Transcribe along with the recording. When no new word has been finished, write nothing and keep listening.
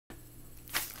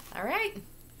All right.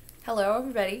 Hello,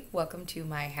 everybody. Welcome to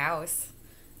my house.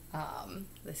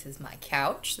 This is my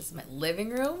couch. This is my living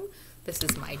room. This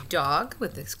is my dog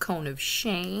with this cone of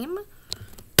shame.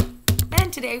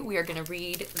 And today we are going to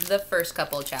read the first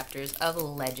couple of chapters of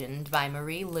Legend by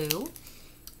Marie Lu.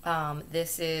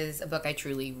 This is a book I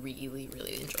truly,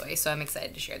 really enjoy, so I'm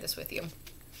excited to share this with you.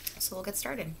 So we'll get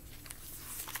started.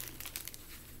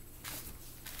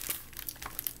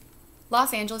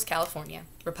 Los Angeles, California,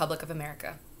 Republic of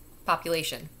America.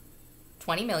 Population,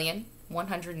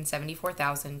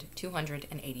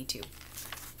 20,174,282.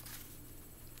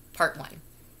 Part 1.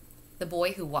 The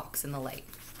Boy Who Walks in the Light.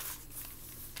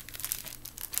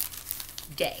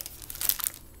 Day.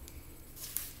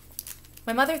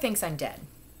 My mother thinks I'm dead.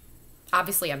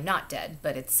 Obviously, I'm not dead,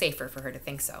 but it's safer for her to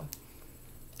think so.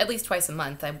 At least twice a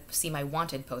month, I see my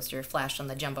wanted poster flashed on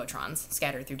the jumbotrons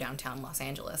scattered through downtown Los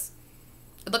Angeles.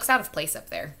 It looks out of place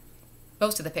up there.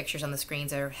 Most of the pictures on the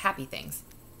screens are happy things.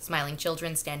 Smiling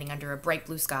children standing under a bright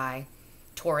blue sky,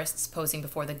 tourists posing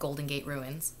before the Golden Gate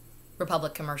ruins,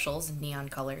 Republic commercials in neon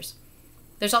colors.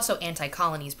 There's also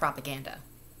anti-colonies propaganda.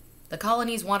 The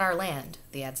colonies want our land,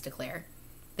 the ads declare.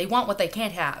 They want what they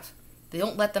can't have. They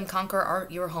don't let them conquer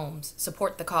your homes.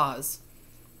 Support the cause.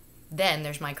 Then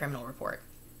there's my criminal report.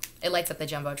 It lights up the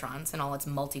jumbotrons in all its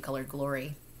multicolored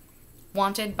glory.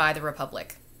 Wanted by the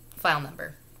Republic. File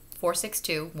number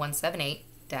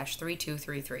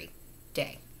 462178-3233.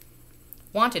 Day.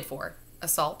 Wanted for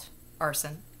assault,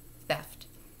 arson, theft,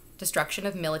 destruction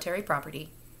of military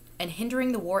property, and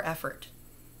hindering the war effort.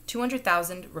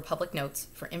 200,000 Republic notes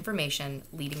for information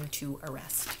leading to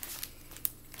arrest.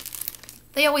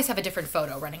 They always have a different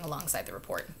photo running alongside the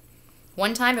report.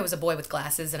 One time it was a boy with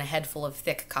glasses and a head full of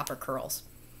thick copper curls.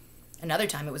 Another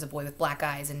time it was a boy with black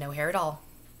eyes and no hair at all.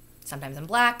 Sometimes in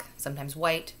black, sometimes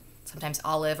white, sometimes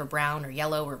olive or brown or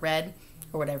yellow or red,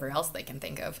 or whatever else they can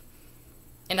think of.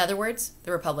 In other words,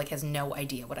 the Republic has no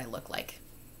idea what I look like.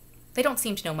 They don't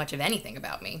seem to know much of anything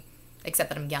about me, except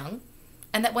that I'm young,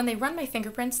 and that when they run my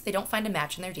fingerprints, they don't find a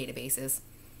match in their databases.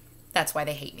 That's why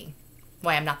they hate me.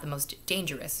 Why I'm not the most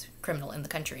dangerous criminal in the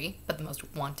country, but the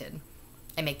most wanted.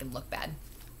 I make them look bad.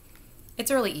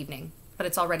 It's early evening, but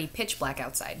it's already pitch black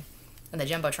outside, and the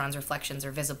jumbotron's reflections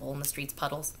are visible in the street's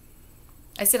puddles.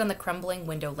 I sit on the crumbling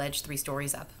window ledge 3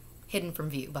 stories up, hidden from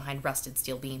view behind rusted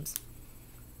steel beams.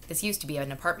 This used to be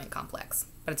an apartment complex,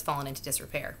 but it's fallen into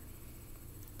disrepair.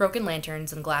 Broken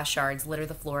lanterns and glass shards litter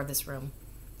the floor of this room,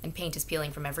 and paint is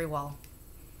peeling from every wall.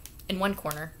 In one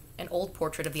corner, an old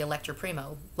portrait of the Elector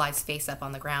Primo lies face up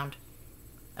on the ground.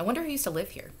 I wonder who used to live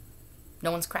here.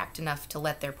 No one's cracked enough to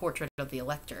let their portrait of the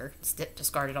Elector sit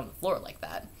discarded on the floor like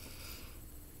that.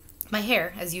 My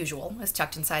hair, as usual, is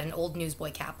tucked inside an old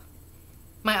newsboy cap.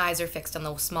 My eyes are fixed on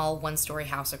the small 1-story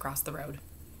house across the road.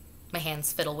 My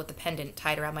hands fiddle with the pendant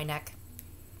tied around my neck.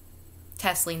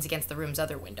 Tess leans against the room's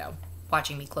other window,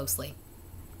 watching me closely.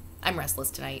 I'm restless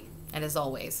tonight, and as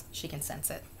always, she can sense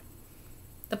it.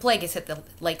 The plague has hit the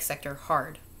lake sector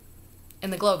hard. In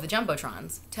the glow of the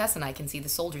jumbotrons, Tess and I can see the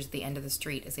soldiers at the end of the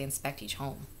street as they inspect each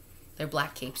home, their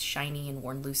black capes shiny and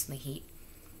worn loose in the heat.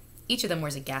 Each of them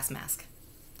wears a gas mask.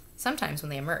 Sometimes when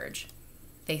they emerge,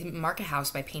 they mark a house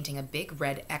by painting a big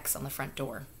red X on the front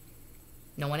door.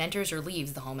 No one enters or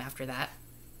leaves the home after that,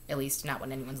 at least not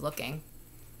when anyone's looking.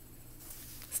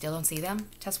 Still don't see them?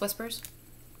 Tess whispers.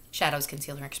 Shadows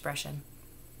conceal her expression.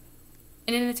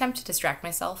 In an attempt to distract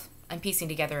myself, I'm piecing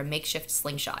together a makeshift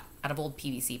slingshot out of old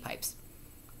PVC pipes.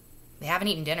 They haven't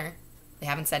eaten dinner. They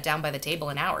haven't sat down by the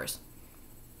table in hours.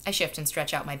 I shift and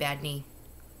stretch out my bad knee.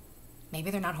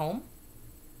 Maybe they're not home?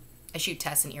 I shoot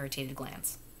Tess an irritated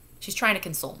glance. She's trying to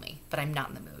console me, but I'm not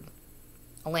in the mood.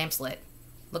 A lamp's lit.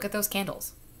 Look at those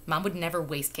candles. Mom would never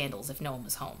waste candles if no one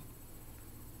was home.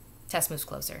 Tess moves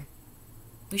closer.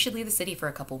 We should leave the city for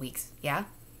a couple weeks, yeah?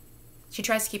 She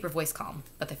tries to keep her voice calm,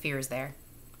 but the fear is there.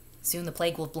 Soon the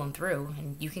plague will have blown through,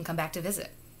 and you can come back to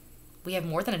visit. We have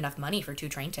more than enough money for 2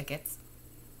 train tickets.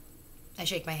 I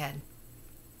shake my head.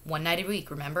 1 night a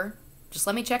week, remember? Just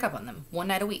let me check up on them. 1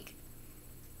 night a week.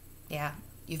 Yeah,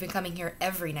 you've been coming here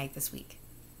every night this week.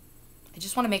 I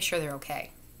just want to make sure they're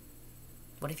okay.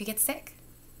 What if you get sick?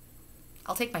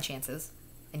 I'll take my chances,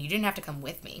 and you didn't have to come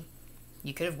with me.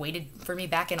 You could have waited for me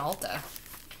back in Alta.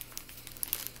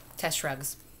 Tess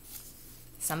shrugs.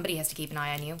 Somebody has to keep an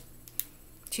eye on you.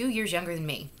 2 years younger than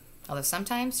me, although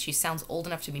sometimes she sounds old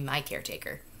enough to be my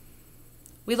caretaker.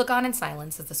 We look on in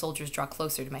silence as the soldiers draw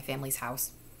closer to my family's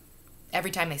house.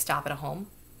 Every time they stop at a home,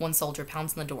 1 soldier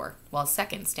pounds on the door, while a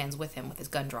second stands with him with his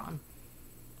gun drawn.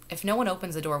 If no one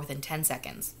opens the door within 10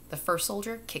 seconds, the first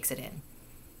soldier kicks it in.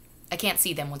 I can't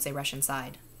see them once they rush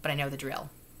inside, but I know the drill.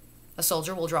 A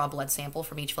soldier will draw a blood sample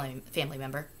from each family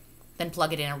member, then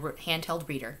plug it in a handheld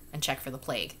reader and check for the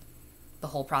plague. The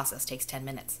whole process takes 10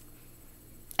 minutes.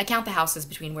 I count the houses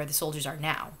between where the soldiers are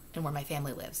now and where my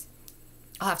family lives.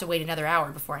 I'll have to wait another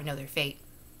hour before I know their fate.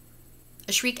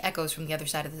 A shriek echoes from the other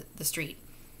side of the street.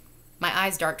 My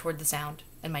eyes dart toward the sound,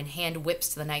 and my hand whips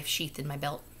to the knife sheathed in my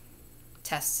belt.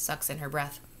 Tess sucks in her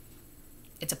breath.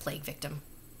 It's a plague victim.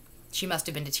 She must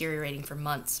have been deteriorating for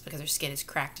months because her skin is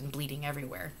cracked and bleeding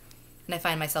everywhere, and I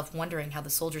find myself wondering how the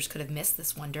soldiers could have missed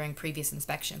this one during previous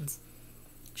inspections.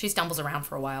 She stumbles around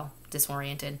for a while,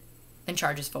 disoriented, then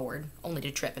charges forward, only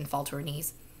to trip and fall to her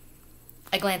knees.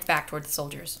 I glance back toward the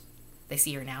soldiers. They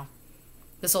see her now.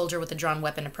 The soldier with the drawn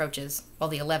weapon approaches, while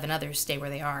the 11 others stay where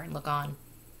they are and look on.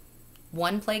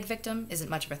 One plague victim isn't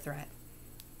much of a threat.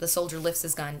 The soldier lifts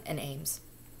his gun and aims.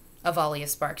 A volley of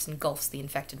sparks engulfs the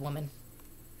infected woman.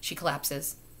 She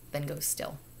collapses, then goes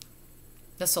still.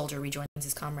 The soldier rejoins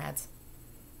his comrades.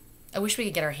 I wish we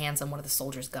could get our hands on one of the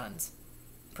soldier's guns.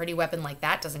 A pretty weapon like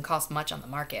that doesn't cost much on the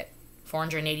market.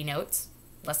 480 notes?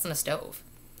 Less than a stove.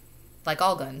 Like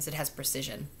all guns, it has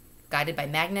precision, guided by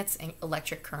magnets and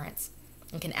electric currents,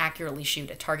 and can accurately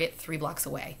shoot a target 3 blocks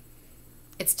away.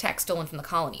 It's tech stolen from the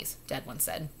colonies, Dad once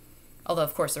said. Although,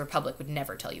 of course, the Republic would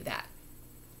never tell you that.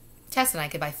 Tess and I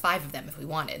could buy 5 of them if we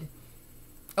wanted.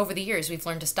 Over the years, we've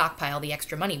learned to stockpile the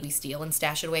extra money we steal and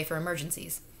stash it away for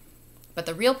emergencies. But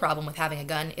the real problem with having a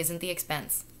gun isn't the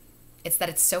expense. It's that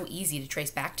it's so easy to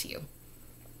trace back to you.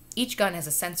 Each gun has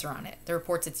a sensor on it that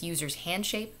reports its user's hand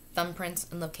shape, thumbprints,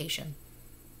 and location.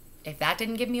 If that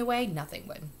didn't give me away, nothing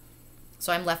would.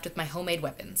 So I'm left with my homemade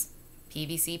weapons,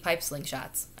 PVC pipe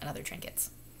slingshots, and other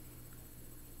trinkets.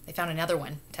 They found another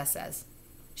one, Tess says.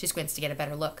 She squints to get a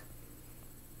better look.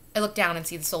 I look down and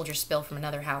see the soldiers spill from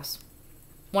another house.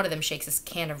 One of them shakes a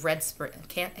can of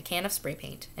spray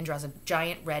paint and draws a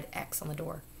giant red X on the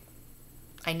door.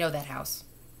 I know that house.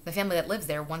 The family that lives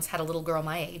there once had a little girl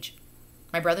my age.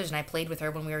 My brothers and I played with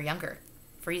her when we were younger.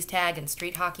 Freeze tag and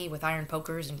street hockey with iron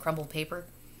pokers and crumbled paper.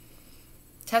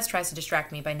 Tess tries to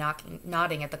distract me by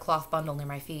nodding at the cloth bundle near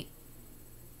my feet.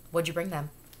 What'd you bring them?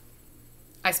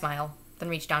 I smile, then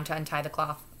reach down to untie the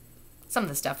cloth. Some of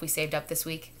the stuff we saved up this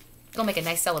week. It'll make a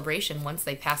nice celebration once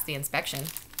they pass the inspection.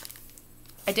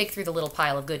 I dig through the little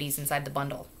pile of goodies inside the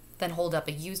bundle, then hold up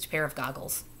a used pair of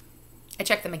goggles. I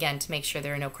check them again to make sure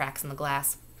there are no cracks in the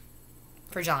glass.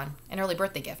 For John, an early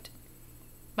birthday gift.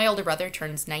 My older brother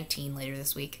turns 19 later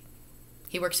this week.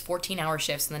 He works 14-hour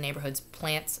shifts in the neighborhood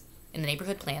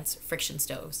plant's friction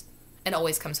stoves, and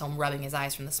always comes home rubbing his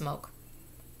eyes from the smoke.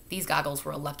 These goggles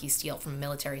were a lucky steal from a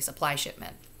military supply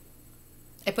shipment.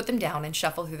 I put them down and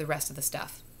shuffle through the rest of the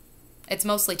stuff. It's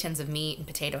mostly tins of meat and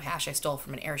potato hash I stole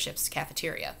from an airship's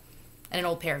cafeteria, and an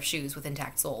old pair of shoes with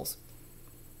intact soles.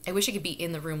 I wish I could be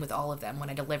in the room with all of them when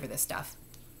I deliver this stuff.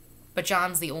 But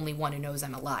John's the only one who knows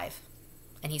I'm alive,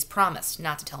 and he's promised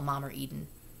not to tell Mom or Eden.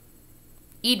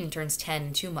 Eden turns 10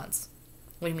 in 2 months,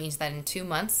 which means that in 2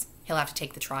 months, he'll have to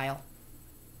take the trial.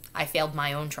 I failed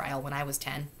my own trial when I was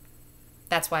 10.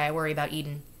 That's why I worry about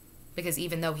Eden, because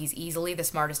even though he's easily the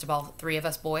smartest of all 3 of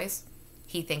us boys,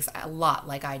 he thinks a lot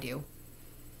like I do.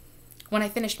 When I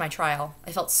finished my trial,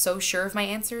 I felt so sure of my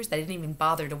answers that I didn't even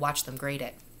bother to watch them grade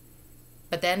it.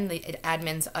 But then the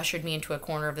admins ushered me into a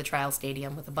corner of the trial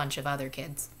stadium with a bunch of other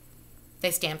kids. They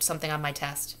stamped something on my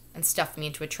test and stuffed me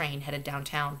into a train headed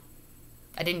downtown.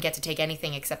 I didn't get to take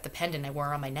anything except the pendant I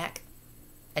wore on my neck.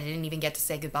 I didn't even get to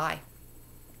say goodbye.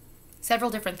 Several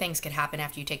different things could happen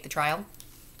after you take the trial.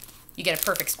 You get a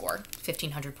perfect score,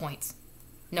 1,500 points.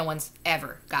 No one's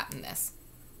ever gotten this.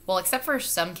 Well, except for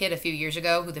some kid a few years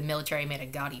ago who the military made a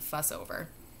gaudy fuss over.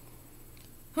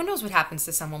 Who knows what happens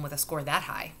to someone with a score that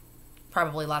high?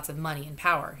 Probably lots of money and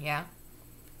power, yeah?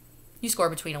 You score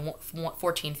between a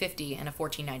 1450 and a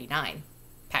 1499.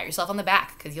 Pat yourself on the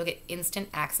back, because you'll get instant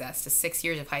access to 6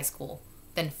 years of high school,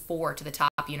 then 4 to the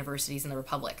top universities in the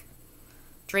Republic.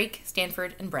 Drake,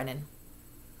 Stanford, and Brennan.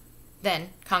 Then,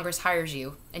 Congress hires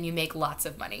you, and you make lots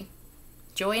of money.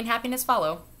 Joy and happiness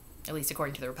follow, at least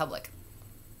according to the Republic.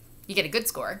 You get a good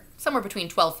score, somewhere between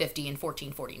 1250 and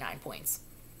 1449 points.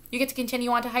 You get to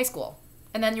continue on to high school,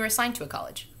 and then you're assigned to a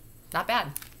college. Not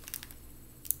bad.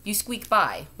 You squeak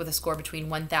by with a score between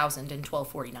 1,000 and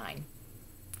 1249.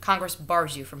 Congress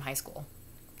bars you from high school.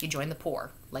 You join the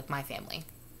poor, like my family.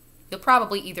 You'll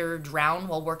probably either drown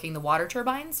while working the water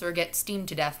turbines or get steamed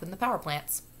to death in the power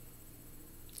plants.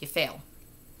 You fail.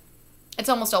 It's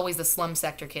almost always the slum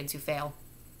sector kids who fail.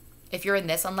 If you're in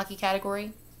this unlucky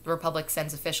category, the Republic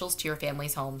sends officials to your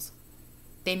family's homes.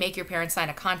 They make your parents sign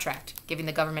a contract, giving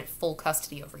the government full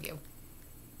custody over you.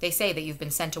 They say that you've been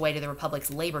sent away to the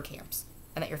Republic's labor camps,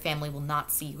 and that your family will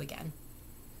not see you again.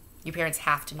 Your parents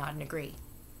have to nod and agree.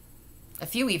 A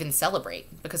few even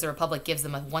celebrate because the Republic gives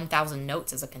them 1,000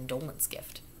 notes as a condolence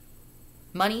gift.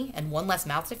 Money and one less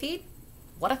mouth to feed?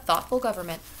 What a thoughtful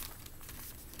government.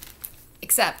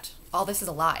 Except, all this is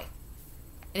a lie.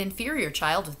 An inferior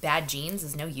child with bad genes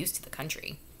is no use to the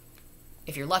country.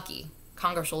 If you're lucky,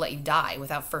 Congress will let you die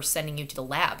without first sending you to the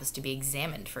labs to be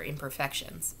examined for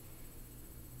imperfections.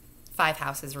 5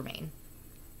 houses remain.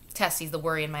 Tess sees the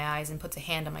worry in my eyes and puts a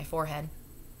hand on my forehead.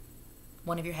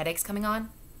 One of your headaches coming on?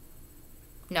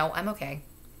 No, I'm okay.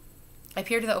 I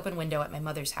peer to the open window at my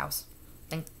mother's house,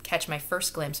 then catch my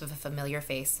first glimpse of a familiar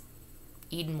face.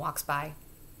 Eden walks by,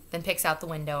 then peeks out the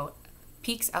window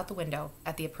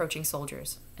at the approaching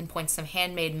soldiers and points some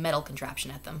handmade metal contraption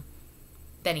at them.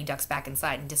 Then he ducks back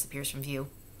inside and disappears from view.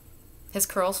 His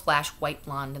curls flash white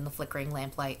blonde in the flickering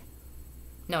lamplight.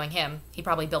 Knowing him, he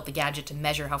probably built the gadget to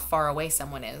measure how far away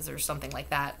someone is or something like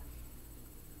that.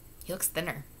 He looks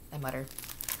thinner, I mutter.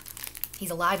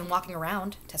 He's alive and walking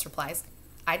around, Tess replies.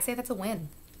 I'd say that's a win.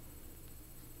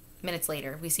 Minutes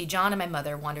later, we see John and my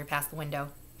mother wander past the window,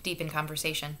 deep in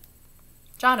conversation.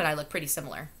 John and I look pretty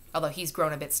similar, although he's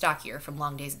grown a bit stockier from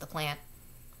long days at the plant.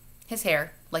 His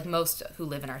hair, like most who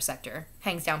live in our sector,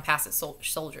 hangs down past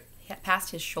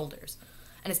his shoulders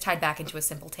and is tied back into a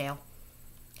simple tail.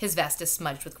 His vest is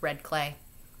smudged with red clay.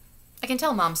 I can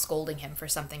tell Mom's scolding him for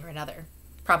something or another,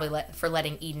 probably for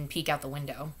letting Eden peek out the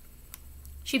window.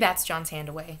 She bats John's hand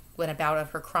away when a bout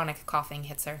of her chronic coughing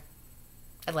hits her.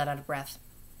 I let out a breath.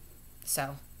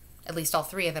 So, at least all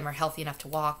 3 of them are healthy enough to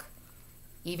walk.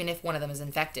 Even if one of them is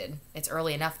infected, it's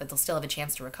early enough that they'll still have a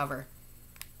chance to recover.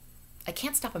 I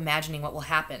can't stop imagining what will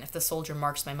happen if the soldier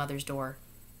marks my mother's door.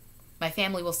 My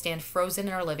family will stand frozen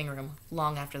in our living room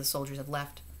long after the soldiers have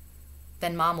left.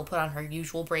 Then Mom will put on her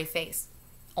usual brave face,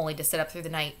 only to sit up through the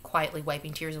night, quietly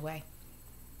wiping tears away.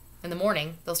 In the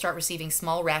morning, they'll start receiving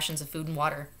small rations of food and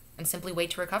water, and simply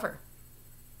wait to recover.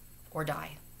 Or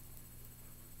die.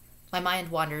 My mind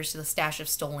wanders to the stash of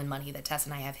stolen money that Tess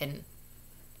and I have hidden.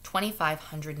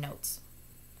 2,500 notes.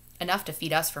 Enough to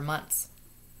feed us for months,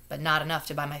 but not enough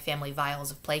to buy my family vials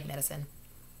of plague medicine.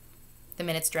 The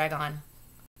minutes drag on.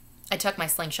 I tuck my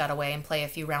slingshot away and play a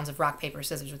few rounds of rock, paper,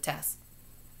 scissors with Tess.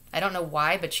 I don't know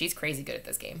why, but she's crazy good at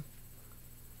this game.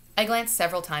 I glance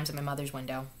several times at my mother's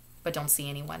window, but don't see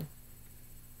anyone.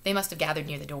 They must have gathered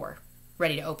near the door,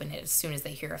 ready to open it as soon as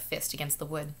they hear a fist against the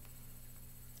wood.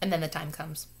 And then the time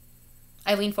comes.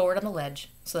 I lean forward on the ledge,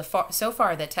 so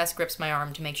far that Tess grips my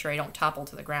arm to make sure I don't topple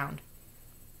to the ground.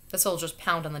 The soldiers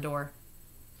pound on the door.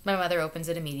 My mother opens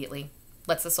it immediately,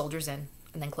 lets the soldiers in,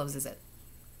 and then closes it.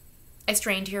 I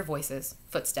strain to hear voices,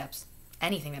 footsteps,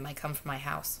 anything that might come from my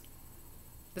house.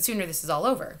 The sooner this is all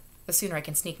over, the sooner I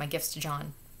can sneak my gifts to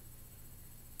John.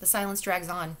 The silence drags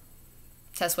on.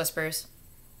 Tess whispers,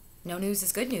 "No news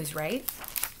is good news, right?"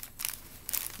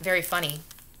 Very funny.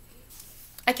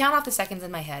 I count off the seconds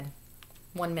in my head.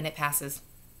 1 minute passes,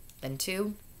 then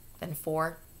 2, then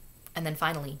 4, and then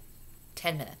finally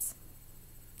 10 minutes.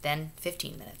 Then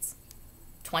 15 minutes.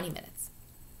 20 minutes.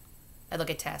 I look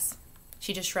at Tess.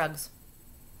 She just shrugs.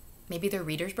 Maybe their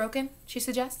reader's broken, she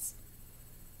suggests.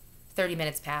 30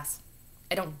 minutes pass.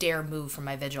 I don't dare move from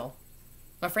my vigil.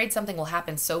 I'm afraid something will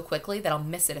happen so quickly that I'll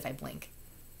miss it if I blink.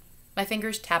 My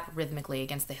fingers tap rhythmically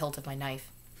against the hilt of my knife.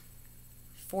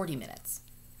 40 minutes.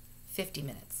 50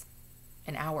 minutes.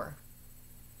 An hour.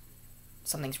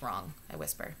 Something's wrong, I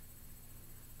whisper.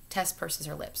 Tess purses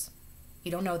her lips.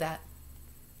 You don't know that?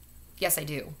 Yes, I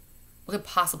do. What could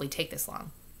possibly take this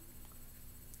long?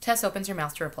 Tess opens her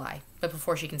mouth to reply, but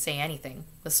before she can say anything,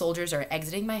 the soldiers are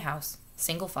exiting my house,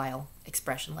 single file,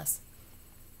 expressionless.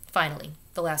 Finally,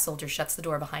 the last soldier shuts the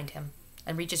door behind him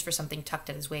and reaches for something tucked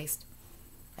at his waist.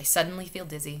 I suddenly feel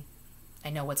dizzy. I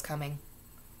know what's coming.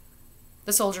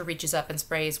 The soldier reaches up and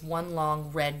sprays one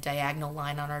long red diagonal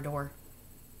line on our door.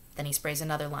 Then he sprays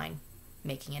another line,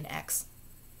 making an X.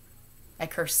 I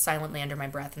curse silently under my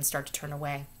breath and start to turn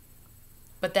away.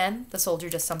 But then the soldier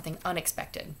does something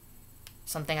unexpected,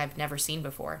 something I've never seen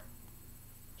before.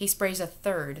 He sprays a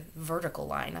third vertical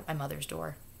line at my mother's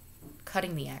door,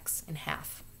 cutting the X in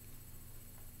half.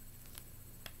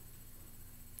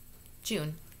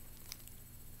 June.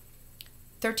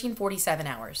 13:47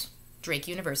 hours. Drake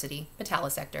University,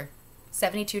 Batala Sector,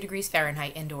 72 degrees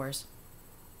Fahrenheit indoors.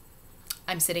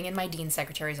 I'm sitting in my dean's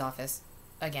secretary's office,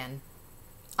 again.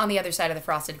 On the other side of the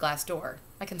frosted glass door,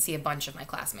 I can see a bunch of my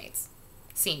classmates.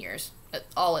 Seniors,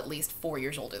 all at least 4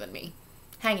 years older than me,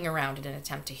 hanging around in an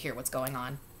attempt to hear what's going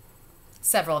on.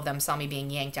 Several of them saw me being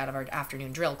yanked out of our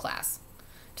afternoon drill class.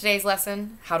 Today's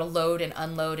lesson, how to load and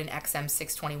unload an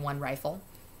XM621 rifle.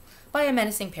 by a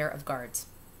menacing pair of guards.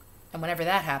 And whenever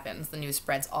that happens, the news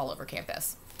spreads all over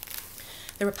campus.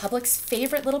 The Republic's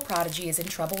favorite little prodigy is in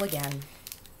trouble again.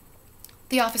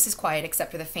 The office is quiet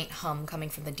except for the faint hum coming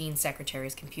from the dean's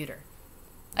secretary's computer.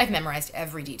 I've memorized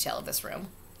every detail of this room.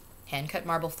 Hand-cut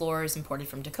marble floors imported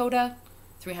from Dakota,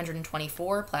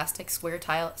 324 plastic square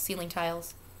ceiling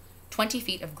tiles, 20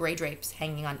 feet of gray drapes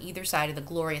hanging on either side of the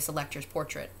glorious elector's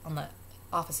portrait on the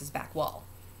office's back wall,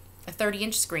 a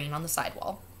 30-inch screen on the side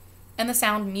wall, and the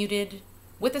sound muted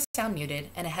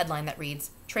and a headline that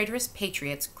reads, "Traitorous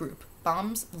Patriots Group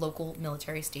Bombs Local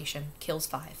Military Station, Kills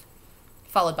 5,"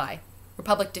 followed by,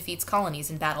 "Republic Defeats Colonies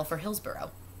in Battle for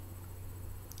Hillsborough."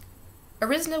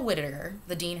 Arizna Whittaker,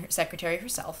 the dean secretary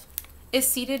herself, is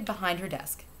seated behind her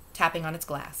desk, tapping on its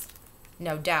glass,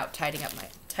 no doubt typing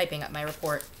up my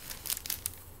report.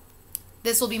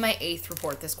 This will be my 8th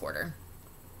report this quarter.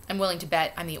 I'm willing to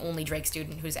bet I'm the only Drake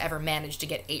student who's ever managed to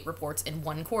get 8 reports in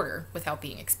 1 quarter without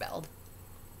being expelled.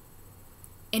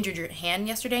 "Injured your hand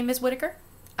yesterday, Miss Whittaker?"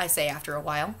 I say after a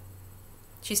while.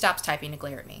 She stops typing to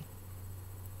glare at me.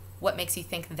 "What makes you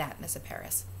think that, Miss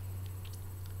Paris?"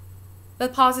 "The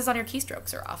pauses on your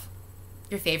keystrokes are off.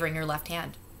 You're favoring your left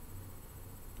hand."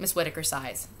 Miss Whittaker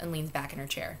sighs and leans back in her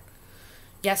chair.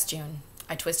 "Yes, June.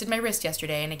 I twisted my wrist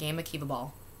yesterday in a game of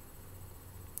kiva-ball."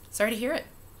 "Sorry to hear it.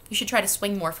 You should try to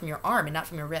swing more from your arm and not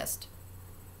from your wrist."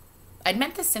 I'd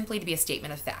meant this simply to be a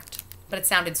statement of fact, but it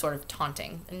sounded sort of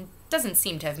taunting and doesn't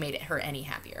seem to have made her any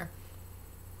happier.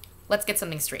 "Let's get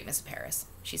something straight, Miss Paris,"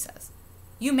 she says.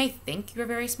 "You may think you're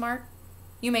very smart.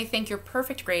 You may think your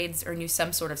perfect grades earn you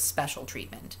some sort of special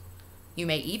treatment. You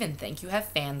may even think you have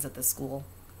fans at the school.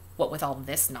 What with all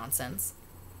this nonsense?"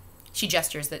 She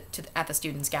gestures at the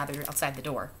students gathered outside the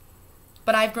door.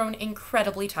 "But I've grown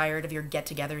incredibly tired of your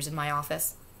get-togethers in my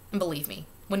office. And believe me,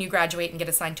 when you graduate and get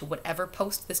assigned to whatever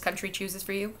post this country chooses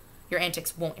for you, your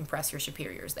antics won't impress your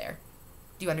superiors there.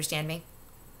 Do you understand me?"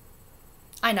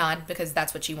 I nod because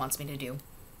that's what she wants me to do.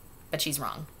 But she's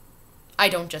wrong. I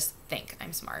don't just think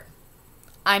I'm smart.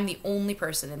 I'm the only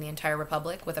person in the entire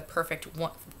Republic with a perfect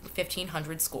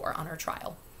 1,500 score on our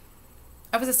trial.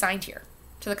 I was assigned here,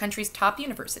 to the country's top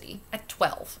university, at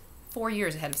 12, 4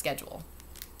 years ahead of schedule.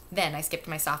 Then I skipped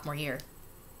my sophomore year.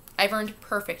 I've earned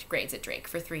perfect grades at Drake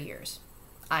for 3 years.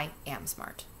 I am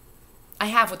smart. I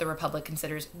have what the Republic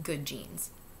considers good genes.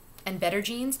 And better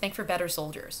genes make for better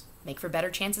soldiers, make for better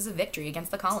chances of victory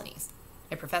against the colonies,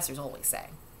 my professors always say.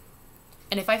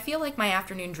 And if I feel like my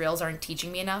afternoon drills aren't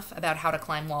teaching me enough about how to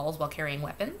climb walls while carrying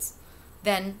weapons,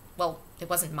 then, well, it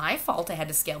wasn't my fault I had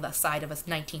to scale the side of a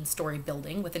 19-story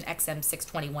building with an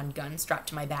XM621 gun strapped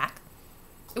to my back.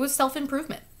 It was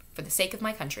self-improvement, for the sake of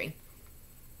my country.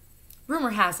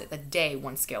 Rumor has it that Day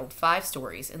once scaled 5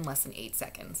 stories in less than 8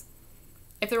 seconds.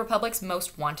 If the Republic's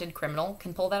most wanted criminal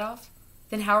can pull that off,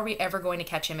 then how are we ever going to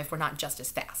catch him if we're not just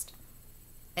as fast?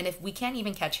 And if we can't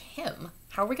even catch him,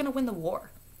 how are we going to win the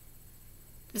war?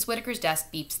 Miss Whittaker's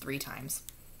desk beeps 3 times.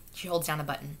 She holds down a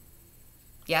button.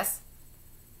 "Yes?"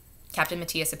 "Captain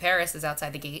Matthias Paris is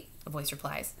outside the gate," a voice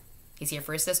replies. "He's here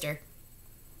for his sister."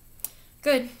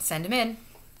 "Good, send him in."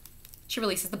 She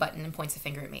releases the button and points a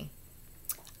finger at me.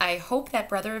 "I hope that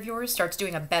brother of yours starts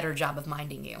doing a better job of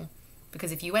minding you,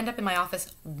 because if you end up in my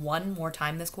office 1 more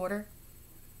time this quarter..."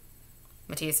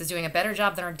 "Matthias is doing a better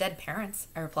job than our dead parents,"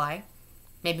 I reply,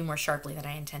 maybe more sharply than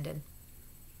I intended.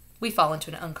 We fall into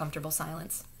an uncomfortable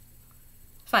silence.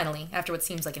 Finally, after what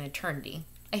seems like an eternity,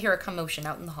 I hear a commotion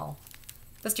out in the hall.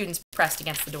 The students pressed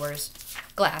against the door's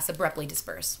glass abruptly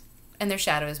disperse, and their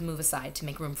shadows move aside to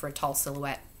make room for a tall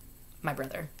silhouette, my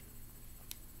brother.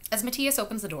 As Matthias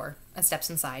opens the door and steps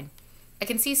inside, I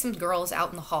can see some girls out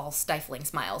in the hall stifling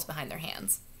smiles behind their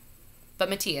hands. But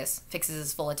Matthias fixes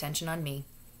his full attention on me.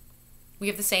 We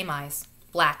have the same eyes,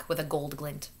 black with a gold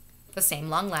glint, the same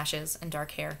long lashes and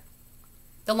dark hair.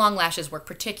 The long lashes work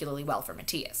particularly well for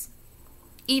Matthias.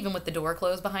 Even with the door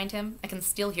closed behind him, I can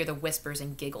still hear the whispers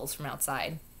and giggles from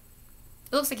outside.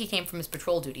 It looks like he came from his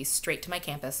patrol duties straight to my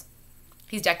campus.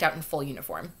 He's decked out in full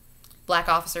uniform. Black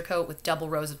officer coat with double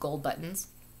rows of gold buttons.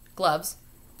 Gloves,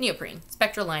 neoprene,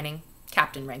 spectral lining,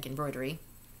 captain rank embroidery.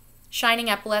 Shining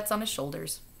epaulettes on his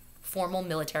shoulders. Formal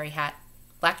military hat,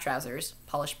 black trousers,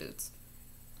 polished boots.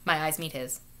 My eyes meet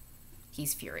his.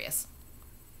 He's furious.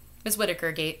 Miss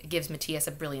Whittaker gives Matthias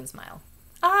a brilliant smile.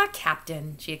 "Ah,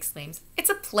 Captain," she exclaims. "It's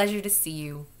a pleasure to see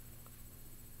you."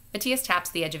 Matthias taps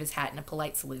the edge of his hat in a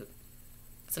polite salute.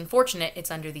 "It's unfortunate it's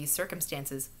under these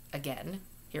circumstances again,"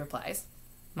 he replies.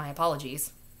 "My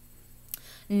apologies."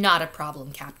 "Not a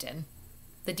problem, Captain."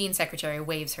 The Dean Secretary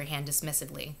waves her hand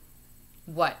dismissively.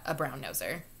 What a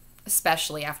brown-noser.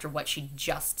 Especially after what she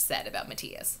just said about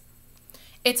Matthias.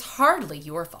 It's hardly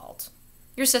your fault.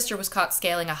 Your sister was caught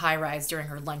scaling a high-rise during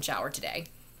her lunch hour today.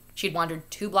 She'd wandered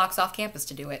 2 blocks off campus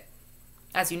to do it.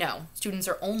 As you know, students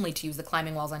are only to use the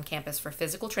climbing walls on campus for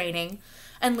physical training,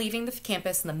 and leaving the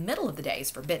campus in the middle of the day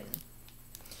is forbidden.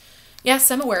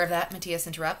 Yes, I'm aware of that, Matthias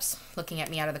interrupts, looking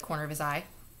at me out of the corner of his eye.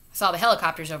 I saw the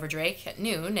helicopters over Drake at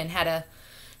noon and had a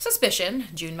suspicion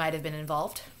June might have been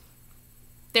involved.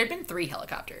 There'd been 3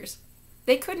 helicopters.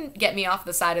 They couldn't get me off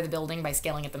the side of the building by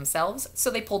scaling it themselves,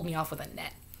 so they pulled me off with a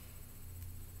net.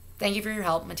 Thank you for your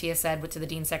help, Matthias said to the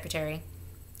dean's secretary.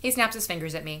 He snaps his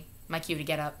fingers at me, my cue to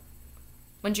get up.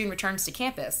 When June returns to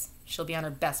campus, she'll be on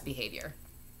her best behavior.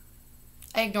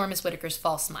 I ignore Miss Whitaker's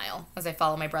false smile as I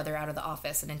follow my brother out of the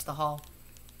office and into the hall.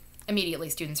 Immediately,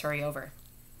 students hurry over.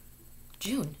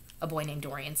 June, a boy named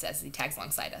Dorian says as he tags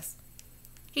alongside us.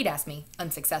 He'd asked me,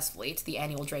 unsuccessfully, to the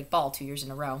annual Drake Ball 2 years in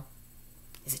a row.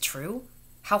 Is it true?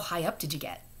 How high up did you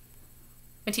get?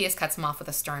 Matthias cuts him off with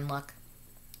a stern look.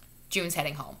 June's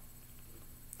heading home.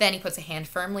 Then he puts a hand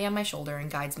firmly on my shoulder and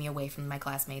guides me away from my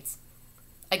classmates.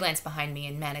 I glance behind me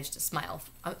and manage to smile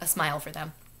for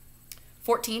them.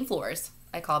 14 floors,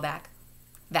 I call back.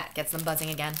 That gets them buzzing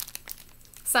again.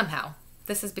 Somehow,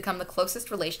 this has become the closest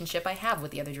relationship I have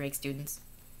with the other Drake students.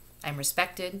 I'm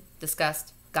respected,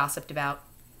 discussed, gossiped about,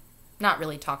 not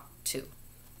really talked to.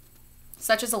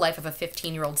 Such is the life of a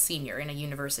 15-year-old senior in a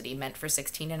university meant for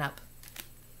 16 and up.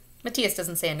 Matthias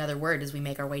doesn't say another word as we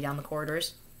make our way down the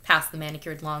corridors, past the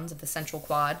manicured lawns of the central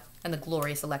quad and the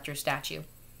glorious elector statue,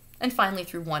 and finally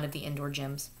through one of the indoor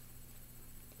gyms.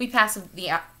 We pass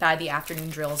by the afternoon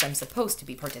drills I'm supposed to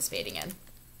be participating in.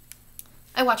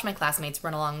 I watch my classmates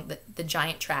run along the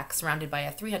giant track surrounded by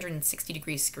a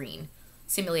 360-degree screen,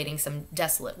 simulating some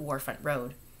desolate warfront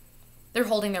road. They're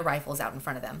holding their rifles out in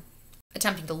front of them,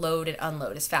 attempting to load and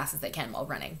unload as fast as they can while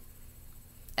running.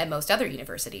 At most other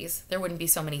universities, there wouldn't be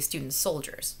so many student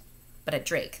soldiers, but at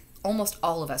Drake, almost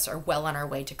all of us are well on our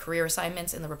way to career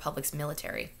assignments in the Republic's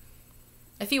military.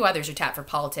 A few others are tapped for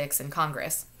politics and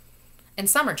Congress, and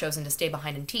some are chosen to stay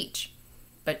behind and teach.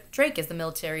 But Drake is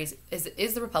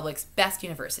the Republic's best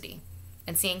university,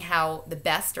 and seeing how the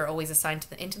best are always assigned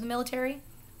into the military,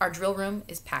 our drill room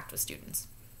is packed with students.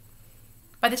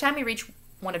 By the time we reach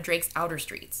one of Drake's outer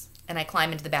streets, and I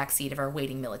climb into the back seat of our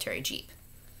waiting military jeep,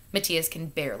 Matthias can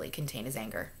barely contain his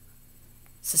anger.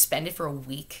 Suspended for a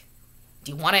week?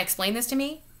 Do you want to explain this to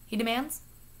me? He demands.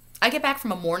 I get back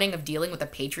from a morning of dealing with the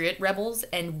Patriot rebels,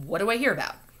 and what do I hear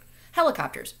about?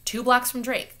 Helicopters, 2 blocks from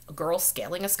Drake, a girl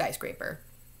scaling a skyscraper.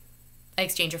 I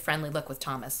exchange a friendly look with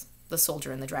Thomas, the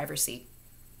soldier in the driver's seat.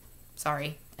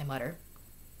 Sorry, I mutter.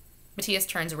 Matthias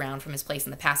turns around from his place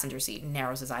in the passenger seat and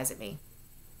narrows his eyes at me.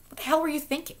 What the hell were you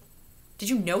thinking? Did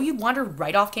you know you'd wander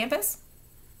right off campus?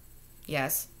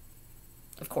 Yes.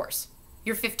 Of course.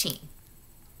 You're 15.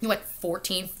 You went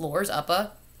 14 floors up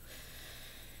a...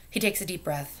 He takes a deep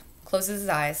breath, closes his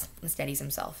eyes, and steadies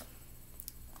himself.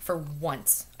 For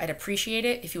once, I'd appreciate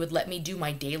it if you would let me do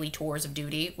my daily tours of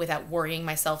duty without worrying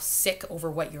myself sick over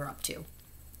what you're up to.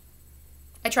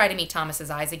 I try to meet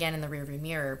Thomas's eyes again in the rearview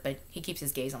mirror, but he keeps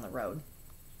his gaze on the road.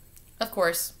 Of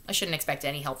course, I shouldn't expect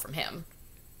any help from him.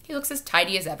 He looks as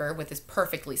tidy as ever with his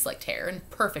perfectly slicked hair and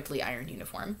perfectly ironed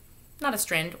uniform. Not a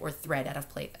strand or thread out of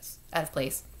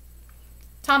place.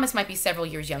 Thomas might be several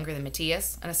years younger than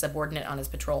Matthias and a subordinate on his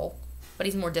patrol, but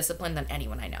he's more disciplined than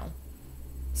anyone I know.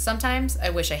 Sometimes I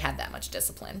wish I had that much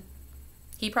discipline.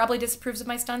 He probably disapproves of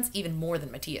my stunts even more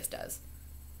than Matthias does.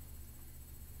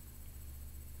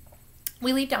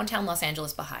 We leave downtown Los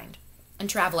Angeles behind and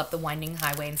travel up the winding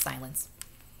highway in silence.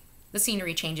 The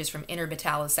scenery changes from inner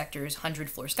Batala sector's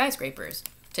 100-floor skyscrapers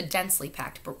to densely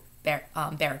packed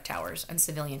barrack towers and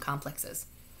civilian complexes,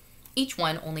 each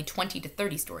one only 20 to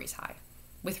 30 stories high,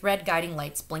 with red guiding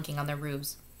lights blinking on their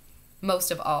roofs,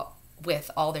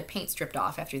 with all their paint stripped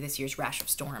off after this year's rash of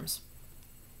storms.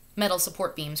 Metal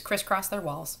support beams crisscross their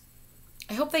walls.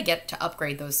 I hope they get to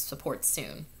upgrade those supports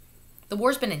soon. The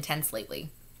war's been intense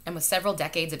lately, and with several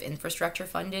decades of infrastructure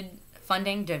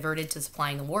funding diverted to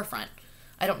supplying the war front,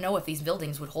 I don't know if these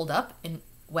buildings would hold up in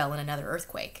another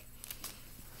earthquake.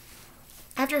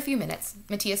 After a few minutes,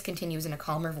 Matthias continues in a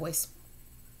calmer voice.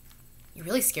 You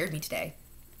really scared me today,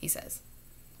 he says.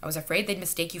 I was afraid they'd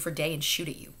mistake you for Day and shoot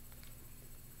at you.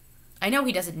 I know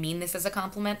he doesn't mean this as a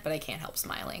compliment, but I can't help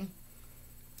smiling.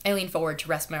 I lean forward to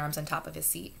rest my arms on top of his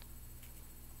seat.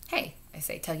 Hey, I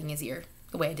say, tugging his ear,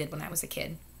 the way I did when I was a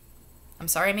kid. I'm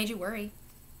sorry I made you worry.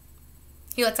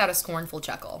 He lets out a scornful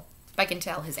chuckle. I can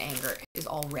tell his anger is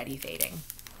already fading.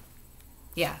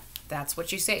 Yeah, that's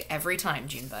what you say every time,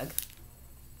 Junebug.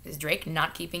 Is Drake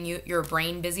not keeping your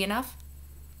brain busy enough?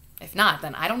 If not,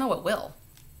 then I don't know what will.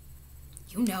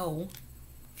 You know.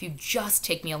 If you just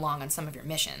take me along on some of your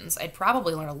missions, I'd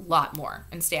probably learn a lot more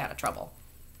and stay out of trouble.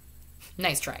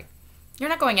 Nice try. You're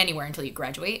not going anywhere until you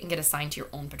graduate and get assigned to your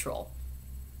own patrol.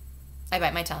 I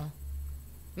bite my tongue.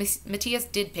 Matthias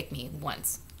did pick me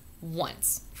once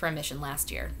for a mission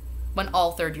last year, when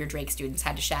all third-year Drake students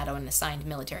had to shadow an assigned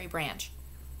military branch.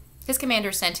 His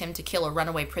commander sent him to kill a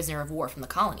runaway prisoner of war from the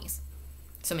colonies.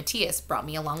 So Matthias brought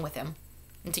me along with him,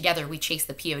 and together we chased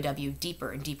the POW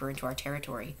deeper and deeper into our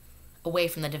territory, away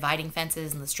from the dividing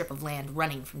fences and the strip of land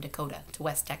running from Dakota to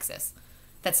West Texas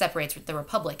that separates the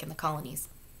Republic and the colonies,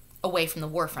 away from the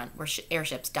warfront where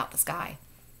airships dot the sky.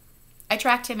 I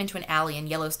tracked him into an alley in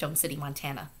Yellowstone City,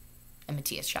 Montana, and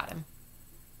Matthias shot him.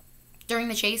 During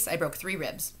the chase, I broke 3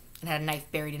 ribs and had a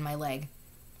knife buried in my leg.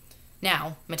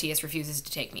 Now, Matthias refuses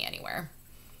to take me anywhere.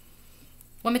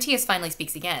 When Matthias finally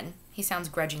speaks again, he sounds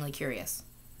grudgingly curious.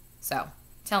 So,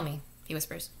 tell me, he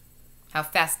whispers, how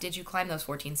fast did you climb those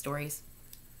 14 stories?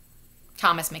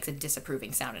 Thomas makes a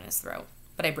disapproving sound in his throat,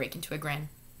 but I break into a grin.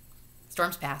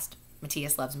 Storm's past.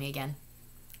 Matthias loves me again.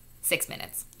 6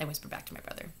 minutes, I whisper back to my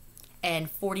brother.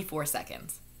 And 44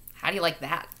 seconds. How do you like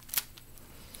that?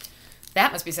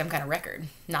 That must be some kind of record.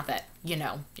 Not that,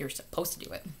 you're supposed to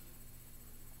do it.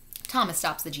 Thomas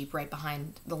stops the Jeep right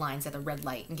behind the lines at the red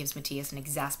light and gives Matthias an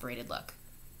exasperated look.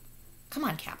 Come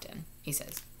on, Captain, he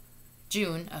says.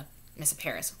 June, Miss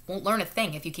Paris, won't learn a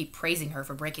thing if you keep praising her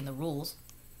for breaking the rules.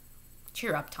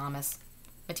 Cheer up, Thomas.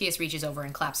 Matthias reaches over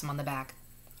and claps him on the back.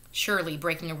 Surely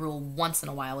breaking a rule once in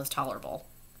a while is tolerable,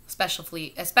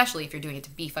 especially if you're doing it to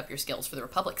beef up your skills for the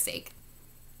Republic's sake.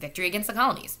 Victory against the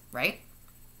colonies, right?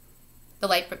 The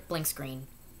light blinks green.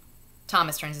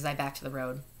 Thomas turns his eye back to the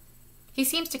road. He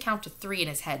seems to count to 3 in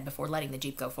his head before letting the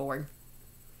Jeep go forward.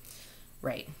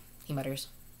 Right, he mutters.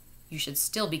 You should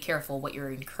still be careful what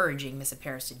you're encouraging Miss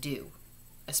Paris to do,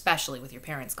 especially with your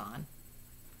parents gone.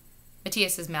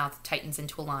 Matthias's mouth tightens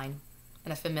into a line,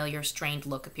 and a familiar, strained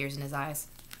look appears in his eyes.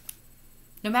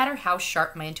 No matter how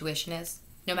sharp my intuition is,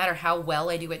 no matter how well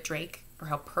I do at Drake, or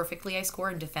how perfectly I score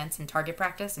in defense and target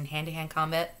practice and hand-to-hand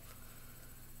combat,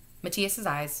 Matthias's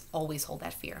eyes always hold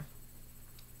that fear.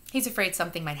 He's afraid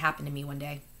something might happen to me one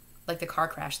day, like the car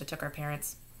crash that took our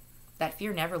parents. That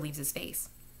fear never leaves his face,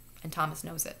 and Thomas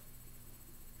knows it.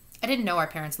 I didn't know our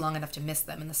parents long enough to miss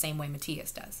them in the same way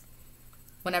Matthias does.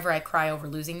 Whenever I cry over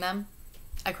losing them,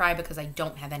 I cry because I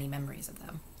don't have any memories of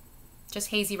them. Just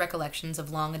hazy recollections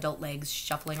of long adult legs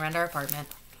shuffling around our apartment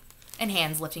and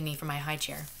hands lifting me from my high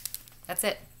chair. That's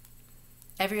it.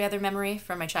 Every other memory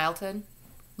from my childhood,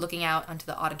 looking out onto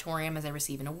the auditorium as I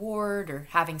receive an award, or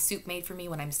having soup made for me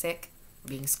when I'm sick, or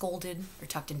being scolded, or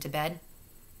tucked into bed,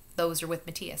 those are with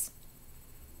Matthias.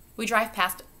 We drive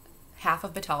past half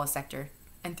of Batala sector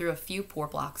and through a few poor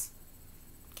blocks.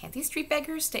 Can't these street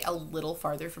beggars stay a little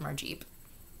farther from our Jeep?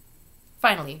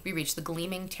 Finally, we reach the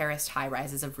gleaming terraced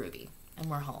high-rises of Ruby, and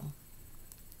we're home.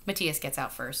 Matthias gets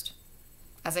out first.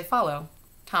 As I follow,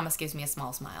 Thomas gives me a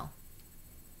small smile.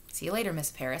 See you later,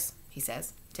 Miss Paris, he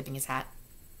says, tipping his hat.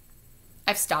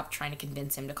 I've stopped trying to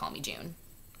convince him to call me June.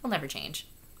 He'll never change.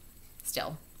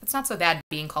 Still, it's not so bad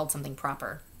being called something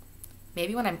proper.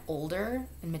 Maybe when I'm older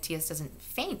and Matthias doesn't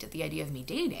faint at the idea of me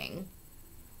dating.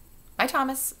 Bye,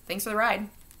 Thomas. Thanks for the ride.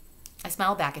 I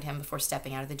smile back at him before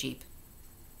stepping out of the Jeep.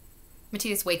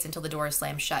 Matthias waits until the door is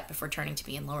slammed shut before turning to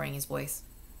me and lowering his voice.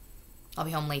 I'll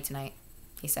be home late tonight,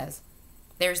 he says.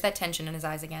 There's that tension in his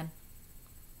eyes again.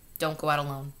 Don't go out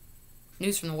alone.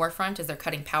 News from the warfront is they're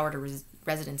cutting power to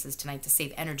residences tonight to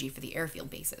save energy for the airfield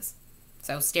bases.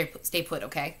 So stay put,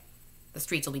 okay? The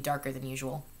streets will be darker than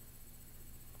usual.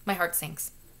 My heart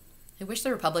sinks. I wish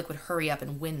the Republic would hurry up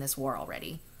and win this war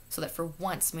already, so that for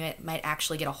once we might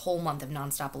actually get a whole month of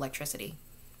nonstop electricity.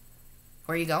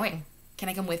 Where are you going? Can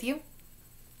I come with you?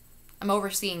 I'm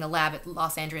overseeing the lab at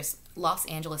Los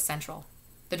Angeles Central.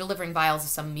 They're delivering vials of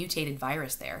some mutated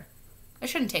virus there. I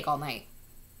shouldn't take all night.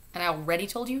 And I already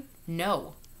told you,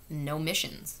 no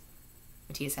missions.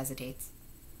 Matthias hesitates.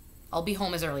 I'll be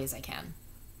home as early as I can.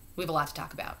 We have a lot to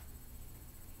talk about.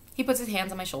 He puts his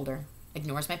hands on my shoulder,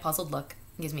 ignores my puzzled look,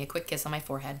 and gives me a quick kiss on my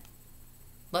forehead.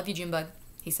 Love you, Junebug,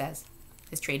 he says,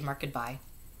 his trademark goodbye.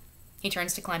 He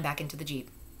turns to climb back into the Jeep.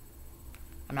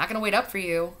 I'm not going to wait up for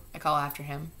you, I call after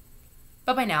him.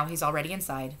 But by now, he's already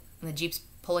inside, and the Jeep's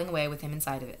pulling away with him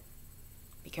inside of it.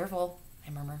 Be careful,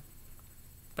 I murmur.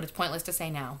 But it's pointless to say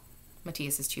now.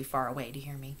 Matthias is too far away to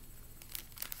hear me.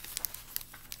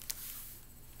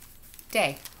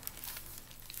 Day.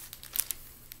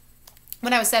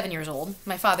 When I was 7 years old,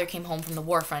 my father came home from the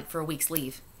war front for a week's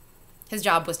leave. His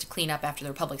job was to clean up after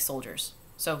the Republic soldiers,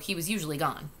 so he was usually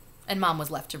gone, and Mom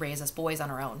was left to raise us boys on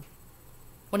her own.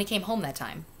 When he came home that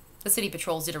time, The city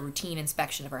patrols did a routine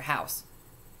inspection of our house,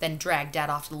 then dragged Dad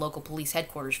off to the local police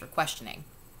headquarters for questioning.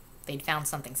 They'd found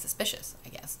something suspicious, I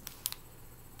guess.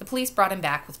 The police brought him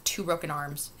back with 2 broken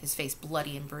arms, his face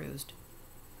bloody and bruised.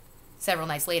 Several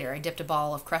nights later, I dipped a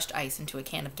ball of crushed ice into a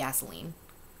can of gasoline,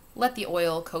 let the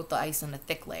oil coat the ice in a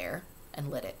thick layer,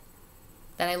 and lit it.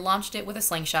 Then I launched it with a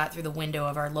slingshot through the window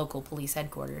of our local police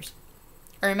headquarters.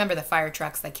 I remember the fire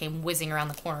trucks that came whizzing around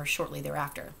the corner shortly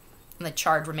thereafter, and the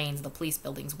charred remains of the police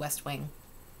building's west wing.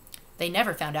 They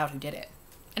never found out who did it,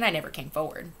 and I never came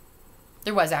forward.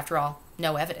 There was, after all,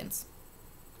 no evidence.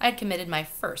 I had committed my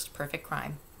first perfect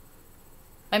crime.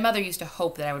 My mother used to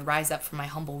hope that I would rise up from my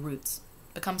humble roots,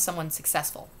 become someone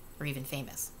successful, or even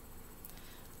famous.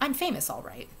 I'm famous, all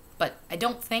right, but I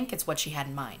don't think it's what she had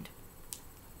in mind.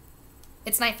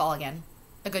 It's nightfall again,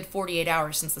 a good 48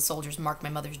 hours since the soldiers marked my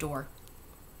mother's door.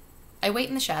 I wait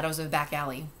in the shadows of a back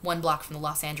alley, 1 block from the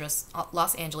Los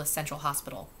Angeles Central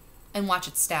Hospital, and watch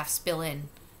its staff spill in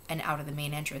and out of the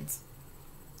main entrance.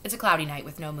 It's a cloudy night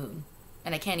with no moon,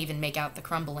 and I can't even make out the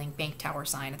crumbling bank tower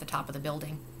sign at the top of the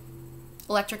building.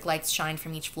 Electric lights shine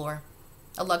from each floor,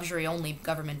 a luxury-only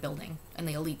government building, and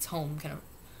the elite's home can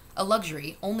a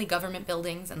luxury only government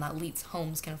buildings and the elite's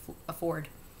homes can afford.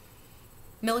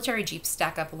 Military jeeps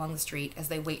stack up along the street as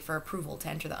they wait for approval to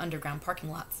enter the underground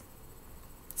parking lots.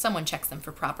 Someone checks them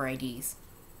for proper IDs.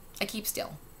 I keep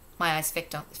still, my eyes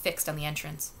fixed on the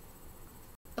entrance.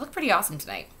 I look pretty awesome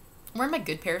tonight. I'm wearing my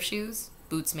good pair of shoes,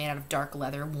 boots made out of dark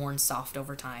leather worn soft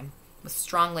over time, with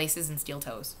strong laces and steel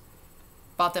toes.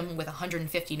 Bought them with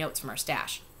 150 notes from our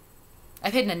stash.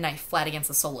 I've hidden a knife flat against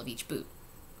the sole of each boot.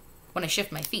 When I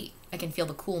shift my feet, I can feel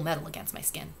the cool metal against my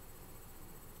skin.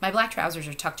 My black trousers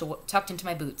are tucked into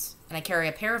my boots, and I carry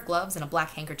a pair of gloves and a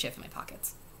black handkerchief in my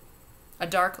pockets. A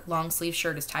dark, long-sleeved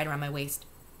shirt is tied around my waist.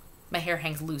 My hair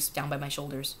hangs loose down by my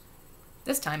shoulders.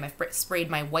 This time I've sprayed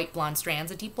my white blonde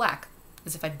strands a deep black,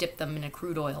 as if I've dipped them in a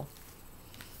crude oil.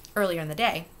 Earlier in the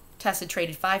day, Tess had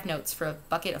traded 5 notes for a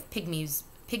bucket of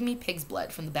pygmy pig's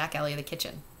blood from the back alley of the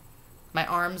kitchen. My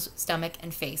arms, stomach,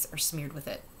 and face are smeared with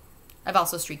it. I've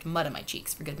also streaked mud on my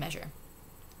cheeks for good measure.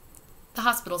 The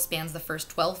hospital spans the first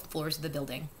 12 floors of the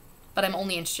building, but I'm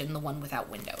only interested in the one without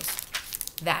windows.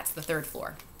 That's the 3rd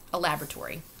floor, a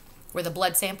laboratory, where the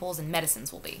blood samples and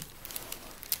medicines will be.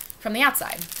 From the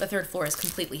outside, the 3rd floor is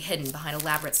completely hidden behind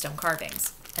elaborate stone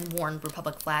carvings and worn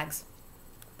Republic flags.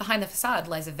 Behind the facade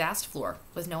lies a vast floor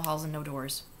with no halls and no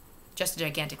doors. Just a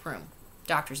gigantic room,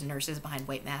 doctors and nurses behind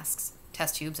white masks,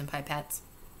 test tubes and pipettes,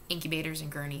 incubators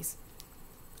and gurneys.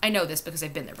 I know this because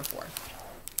I've been there before.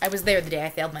 I was there the day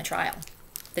I failed my trial,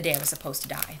 the day I was supposed to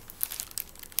die.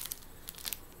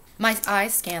 My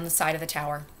eyes scan the side of the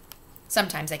tower.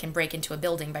 Sometimes I can break into a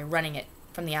building by running it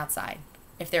from the outside,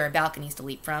 if there are balconies to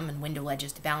leap from and window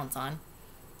ledges to balance on.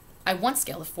 I once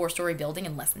scaled a 4-story building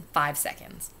in less than 5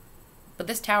 seconds. But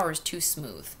this tower is too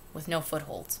smooth, with no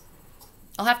footholds.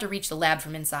 I'll have to reach the lab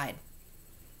from inside.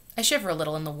 I shiver a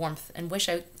little in the warmth and wish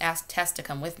I asked Tess to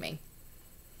come with me.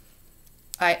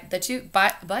 But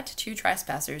 2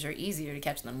 trespassers are easier to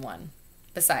catch than 1.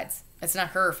 Besides, it's not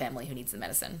her family who needs the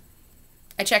medicine.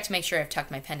 I check to make sure I've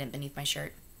tucked my pendant beneath my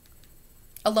shirt.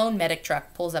 A lone medic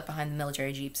truck pulls up behind the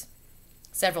military jeeps.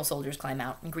 Several soldiers climb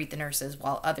out and greet the nurses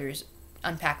while others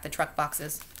unpack the truck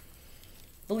boxes.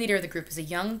 The leader of the group is a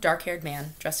young, dark-haired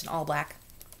man dressed in all black,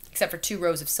 except for 2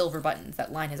 rows of silver buttons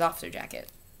that line his officer jacket.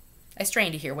 I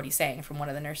strain to hear what he's saying from one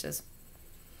of the nurses.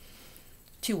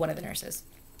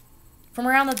 From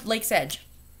around the lake's edge,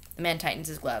 the man tightens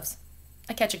his gloves.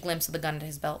 I catch a glimpse of the gun at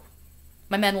his belt.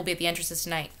 My men will be at the entrances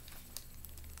tonight.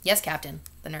 Yes, Captain,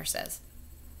 the nurse says.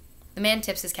 The man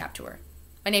tips his cap to her.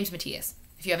 My name's Matthias.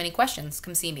 If you have any questions,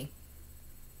 come see me.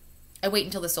 I wait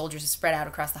until the soldiers are spread out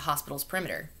across the hospital's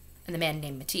perimeter, and the man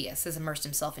named Matthias has immersed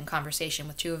himself in conversation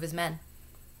with 2 of his men.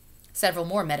 Several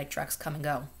more medic trucks come and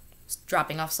go,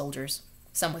 dropping off soldiers,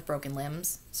 some with broken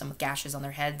limbs, some with gashes on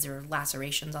their heads or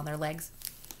lacerations on their legs.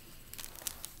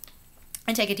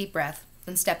 I take a deep breath,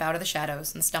 then step out of the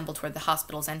shadows and stumble toward the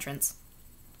hospital's entrance.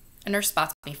 A nurse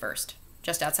spots me first,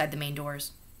 just outside the main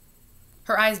doors.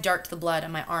 Her eyes dart to the blood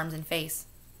on my arms and face.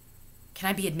 "Can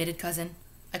I be admitted, cousin?"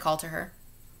 I call to her.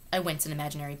 I wince in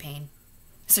imaginary pain.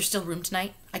 "Is there still room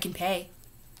tonight? I can pay."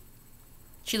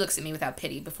 She looks at me without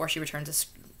pity before she returns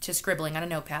to scribbling on a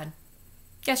notepad.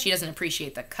 Guess she doesn't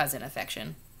appreciate the cousin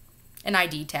affection. An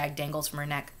ID tag dangles from her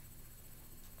neck.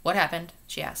 "What happened?"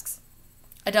 she asks.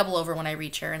 I double over when I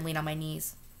reach her and lean on my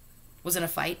knees. "Was in a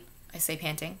fight," I say,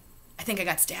 panting. "I think I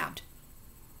got stabbed."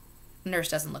 The nurse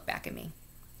doesn't look back at me.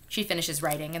 She finishes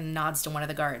writing and nods to one of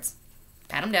the guards.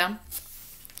 "Pat him down."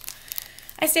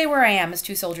 I stay where I am as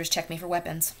 2 soldiers check me for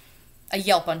weapons. I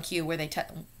yelp on cue when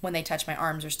they touch my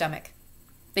arms or stomach.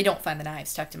 They don't find the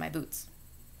knives tucked in my boots.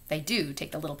 They do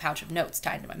take the little pouch of notes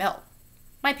tied to my belt.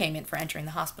 My payment for entering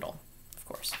the hospital, of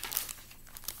course.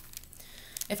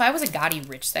 If I was a gaudy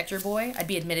rich sector boy, I'd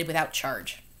be admitted without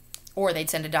charge. Or they'd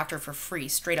send a doctor for free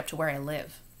straight up to where I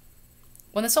live.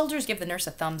 When the soldiers give the nurse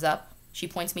a thumbs up, she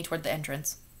points me toward the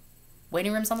entrance.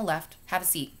 Waiting room's on the left. Have a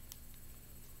seat.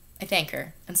 I thank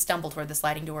her and stumble toward the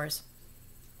sliding doors.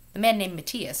 The man named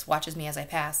Matthias watches me as I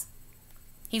pass.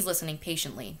 He's listening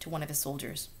patiently to one of his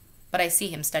soldiers, but I see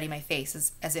him study my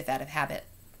face as if out of habit.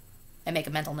 I make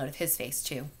a mental note of his face,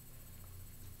 too.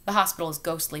 The hospital is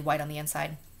ghostly white on the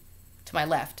inside. To my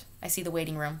left, I see the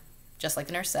waiting room, just like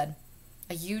the nurse said.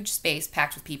 A huge space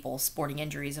packed with people sporting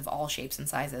injuries of all shapes and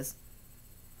sizes.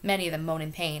 Many of them moan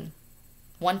in pain.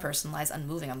 One person lies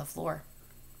unmoving on the floor.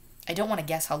 I don't want to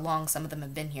guess how long some of them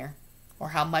have been here, or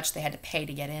how much they had to pay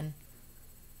to get in.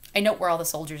 I note where all the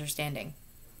soldiers are standing.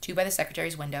 2 by the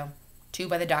secretary's window, 2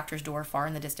 by the doctor's door far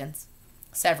in the distance,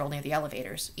 several near the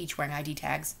elevators, each wearing ID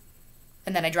tags.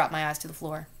 And then I drop my eyes to the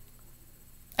floor.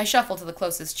 I shuffle to the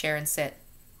closest chair and sit.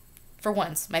 For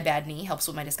once, my bad knee helps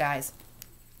with my disguise.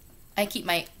 I keep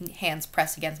my hands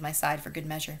pressed against my side for good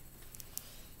measure.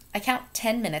 I count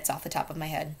 10 minutes off the top of my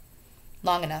head,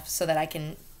 long enough so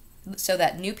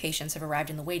that new patients have arrived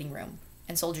in the waiting room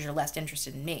and soldiers are less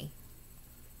interested in me.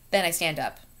 Then I stand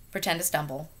up, pretend to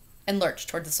stumble, and lurch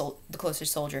toward the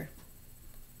closest soldier.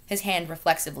 His hand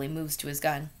reflexively moves to his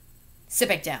gun. "Sit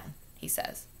back down," he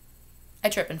says. I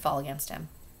trip and fall against him.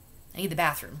 "I need the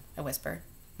bathroom," I whisper,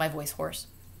 my voice hoarse.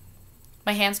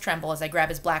 My hands tremble as I grab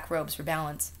his black robes for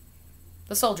balance.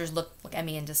 The soldiers look at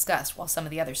me in disgust while some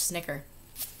of the others snicker.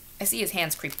 I see his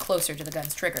hands creep closer to the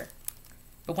gun's trigger,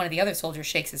 but one of the other soldiers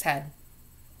shakes his head.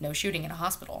 No shooting in a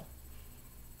hospital.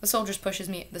 The soldier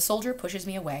pushes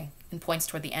me away and points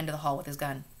toward the end of the hall with his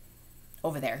gun.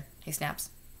 "Over there," he snaps.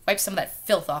 "Wipe some of that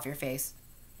filth off your face.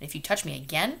 And if you touch me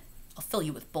again, I'll fill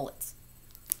you with bullets."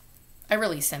 I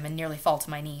release him and nearly fall to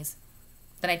my knees.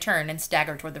 Then I turn and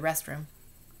stagger toward the restroom.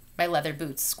 My leather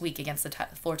boots squeak against the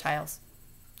floor tiles.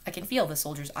 I can feel the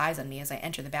soldier's eyes on me as I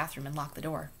enter the bathroom and lock the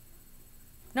door.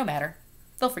 No matter.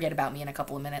 They'll forget about me in a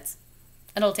couple of minutes.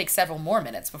 And it'll take several more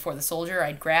minutes before the soldier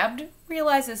I'd grabbed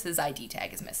realizes his ID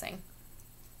tag is missing.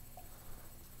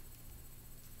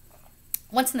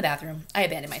 Once in the bathroom, I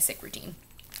abandon my sick routine.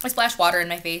 I splash water in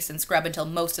my face and scrub until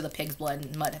most of the pig's blood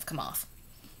and mud have come off.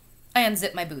 I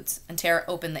unzip my boots and tear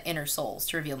open the inner soles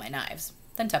to reveal my knives,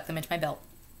 then tuck them into my belt.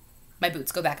 My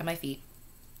boots go back on my feet.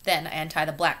 Then I untie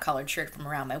the black collared shirt from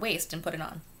around my waist and put it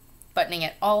on, buttoning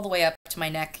it all the way up to my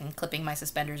neck and clipping my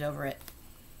suspenders over it.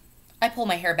 I pull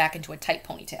my hair back into a tight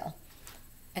ponytail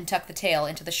and tuck the tail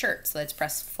into the shirt so that it's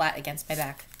pressed flat against my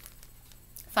back.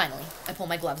 Finally, I pull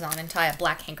my gloves on and tie a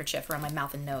black handkerchief around my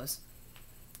mouth and nose.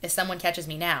 If someone catches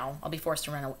me now, I'll be forced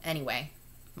to run anyway.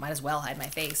 Might as well hide my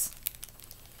face.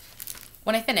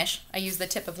 When I finish, I use the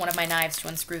tip of one of my knives to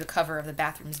unscrew the cover of the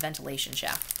bathroom's ventilation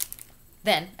shaft.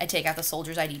 Then I take out the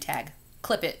soldier's ID tag,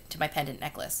 clip it to my pendant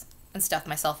necklace, and stuff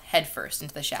myself headfirst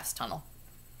into the shaft's tunnel.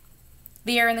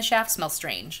 The air in the shaft smells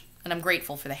strange, and I'm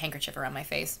grateful for the handkerchief around my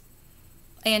face.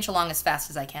 I inch along as fast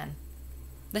as I can.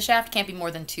 The shaft can't be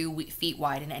more than 2 feet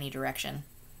wide in any direction.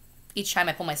 Each time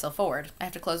I pull myself forward, I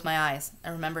have to close my eyes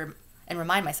and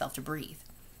remind myself to breathe,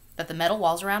 that the metal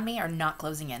walls around me are not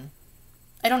closing in.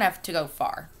 I don't have to go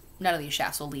far. None of these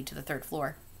shafts will lead to the 3rd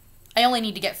floor. I only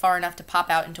need to get far enough to pop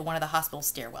out into one of the hospital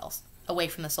stairwells, away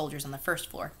from the soldiers on the 1st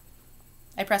floor.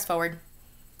 I press forward.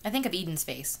 I think of Eden's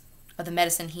face, of the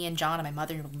medicine he and John and my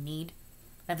mother will need,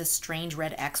 and of this strange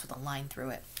red X with a line through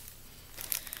it.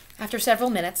 After several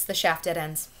minutes, the shaft dead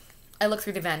ends. I look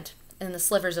through the vent, and in the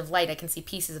slivers of light I can see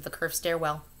pieces of the curved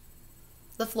stairwell.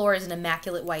 The floor is an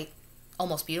immaculate white,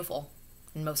 almost beautiful,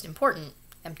 and most important,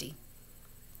 empty.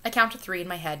 I count to 3 in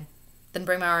my head, then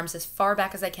bring my arms as far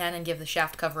back as I can and give the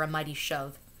shaft cover a mighty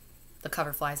shove. The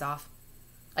cover flies off.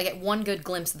 I get one good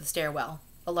glimpse of the stairwell,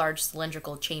 a large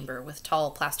cylindrical chamber with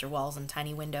tall plaster walls and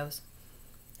tiny windows.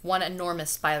 One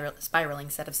enormous spiraling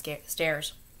set of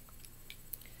stairs.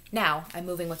 Now, I'm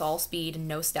moving with all speed and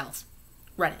no stealth.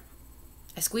 Run it.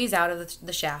 I squeeze out of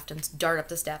the shaft and dart up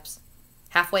the steps.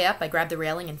 Halfway up, I grab the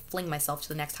railing and fling myself to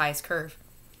the next highest curve.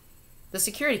 The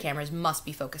security cameras must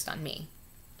be focused on me.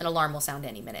 An alarm will sound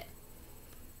any minute.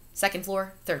 2nd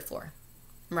floor, 3rd floor.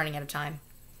 I'm running out of time.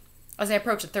 As I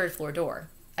approach the 3rd floor door,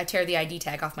 I tear the ID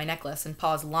tag off my necklace and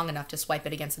pause long enough to swipe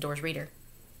it against the door's reader.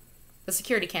 The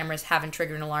security cameras haven't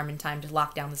triggered an alarm in time to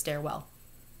lock down the stairwell.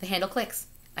 The handle clicks.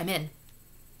 I'm in.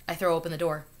 I throw open the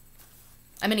door.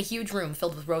 I'm in a huge room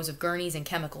filled with rows of gurneys and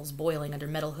chemicals boiling under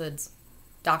metal hoods.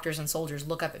 Doctors and soldiers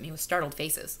look up at me with startled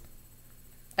faces.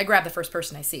 I grab the first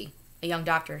person I see, a young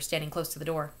doctor standing close to the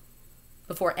door.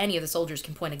 Before any of the soldiers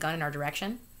can point a gun in our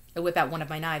direction, I whip out one of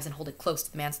my knives and hold it close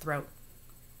to the man's throat.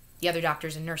 The other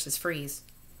doctors and nurses freeze.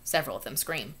 Several of them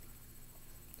scream.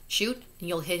 "Shoot, and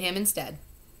you'll hit him instead,"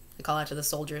 I call out to the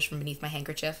soldiers from beneath my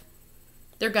handkerchief.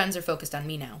 Their guns are focused on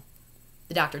me now.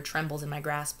 The doctor trembles in my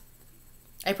grasp.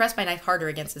 I press my knife harder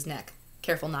against his neck,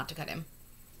 careful not to cut him.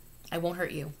 "I won't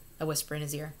hurt you," I whisper in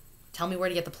his ear. "Tell me where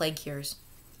to get the plague cures."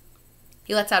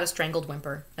 He lets out a strangled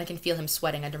whimper, and I can feel him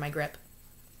sweating under my grip.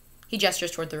 He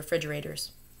gestures toward the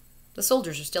refrigerators. The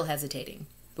soldiers are still hesitating,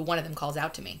 but one of them calls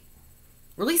out to me.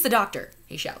 "Release the doctor,"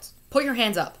 he shouts. "Put your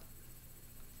hands up."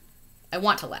 I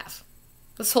want to laugh.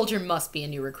 The soldier must be a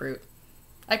new recruit.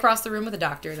 I cross the room with the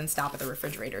doctor, then stop at the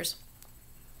refrigerators.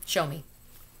 "Show me."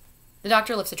 The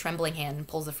doctor lifts a trembling hand and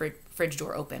pulls the fridge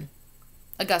door open.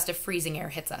 A gust of freezing air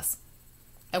hits us.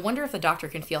 I wonder if the doctor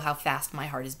can feel how fast my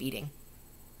heart is beating.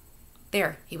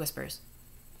 "There," he whispers.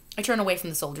 I turn away from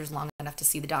the soldiers long enough to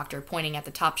see the doctor pointing at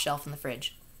the top shelf in the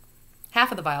fridge.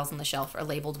 Half of the vials on the shelf are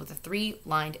labeled with a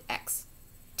 3-lined X.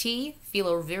 T.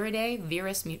 Filoviridae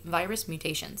virus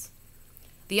mutations.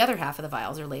 The other half of the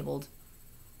vials are labeled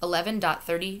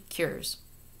 11.30 cures.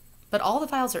 But all the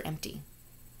vials are empty.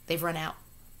 They've run out.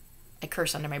 I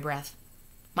curse under my breath.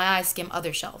 My eyes skim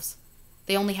other shelves.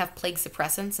 They only have plague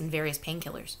suppressants and various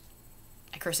painkillers.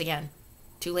 I curse again.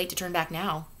 Too late to turn back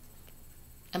now.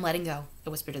 "I'm letting go," I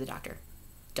whisper to the doctor.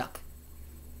 "Duck."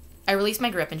 I release my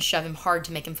grip and shove him hard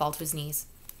to make him fall to his knees.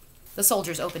 The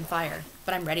soldiers open fire,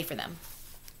 but I'm ready for them.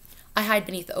 I hide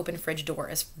beneath the open fridge door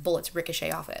as bullets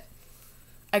ricochet off it.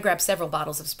 I grab several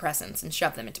bottles of suppressants and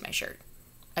shove them into my shirt.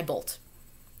 I bolt.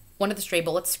 One of the stray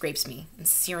bullets scrapes me, and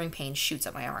searing pain shoots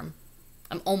up my arm.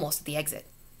 I'm almost at the exit.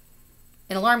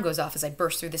 An alarm goes off as I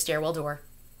burst through the stairwell door.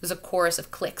 There's a chorus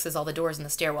of clicks as all the doors in the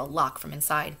stairwell lock from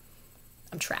inside.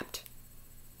 I'm trapped.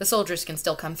 The soldiers can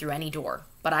still come through any door,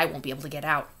 but I won't be able to get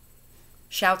out.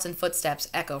 Shouts and footsteps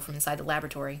echo from inside the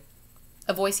laboratory.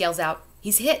 A voice yells out,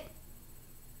 "He's hit!"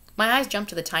 My eyes jump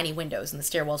to the tiny windows in the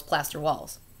stairwell's plaster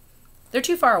walls. They're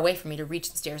too far away for me to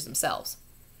reach the stairs themselves.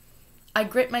 I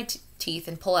grit my teeth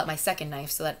and pull out my second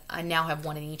knife so that I now have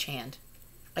one in each hand.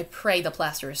 I pray the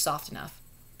plaster is soft enough,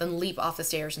 then leap off the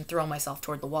stairs and throw myself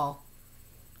toward the wall.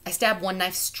 I stab one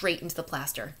knife straight into the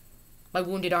plaster. My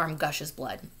wounded arm gushes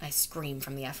blood. I scream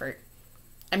from the effort.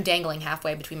 I'm dangling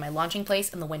halfway between my launching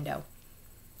place and the window.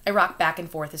 I rock back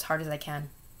and forth as hard as I can.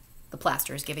 The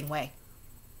plaster is giving way.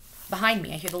 Behind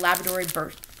me, I hear the laboratory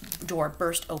door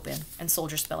burst open and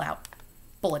soldiers spill out.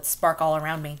 Bullets spark all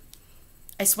around me.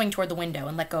 I swing toward the window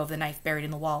and let go of the knife buried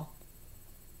in the wall.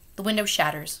 The window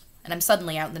shatters, and I'm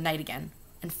suddenly out in the night again,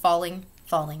 and falling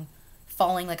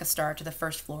like a star to the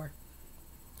first floor.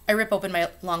 I rip open my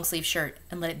long-sleeve shirt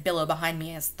and let it billow behind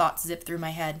me as thoughts zip through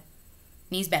my head.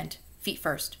 Knees bent, feet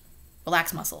first.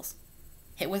 Relax muscles.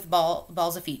 Hit with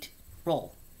balls of feet.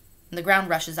 Roll. And the ground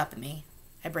rushes up at me.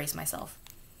 I brace myself.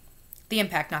 The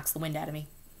impact knocks the wind out of me.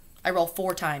 I roll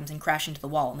 4 times and crash into the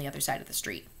wall on the other side of the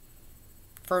street.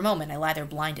 For a moment, I lie there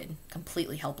blinded,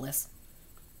 completely helpless.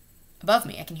 Above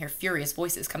me, I can hear furious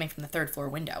voices coming from the 3rd-floor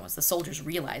window as the soldiers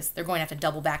realize they're going to have to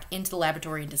double back into the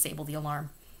laboratory and disable the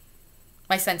alarm.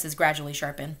 My senses gradually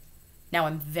sharpen. Now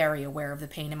I'm very aware of the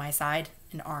pain in my side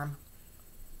and arm.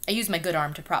 I use my good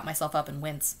arm to prop myself up and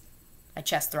wince. My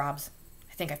chest throbs.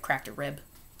 I think I've cracked a rib.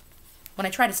 When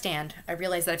I try to stand, I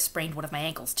realize that I've sprained one of my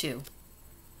ankles, too.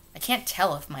 I can't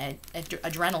tell if my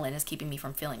adrenaline is keeping me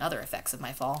from feeling other effects of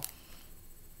my fall.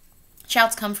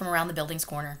 Shouts come from around the building's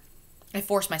corner. I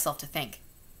force myself to think.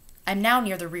 I'm now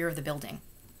near the rear of the building,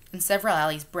 and several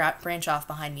alleys branch off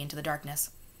behind me into the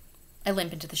darkness. I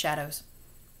limp into the shadows.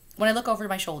 When I look over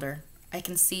my shoulder, I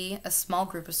can see a small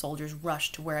group of soldiers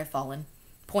rush to where I've fallen,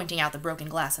 pointing out the broken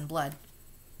glass and blood.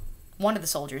 One of the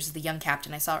soldiers is the young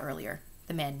captain I saw earlier,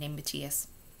 the man named Matthias.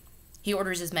 He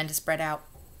orders his men to spread out.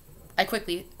 I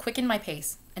quickly quicken my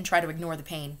pace and try to ignore the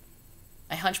pain.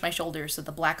 I hunch my shoulders so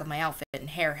the black of my outfit and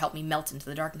hair help me melt into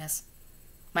the darkness.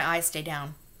 My eyes stay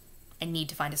down. I need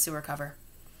to find a sewer cover.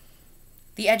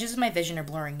 The edges of my vision are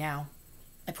blurring now.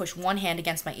 I push one hand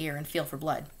against my ear and feel for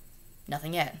blood.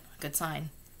 Nothing yet. A good sign.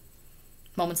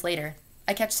 Moments later,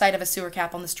 I catch sight of a sewer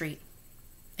cap on the street.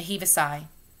 I heave a sigh,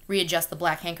 readjust the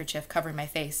black handkerchief covering my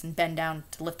face, and bend down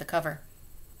to lift the cover.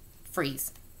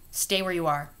 Freeze. Stay where you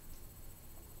are.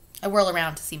 I whirl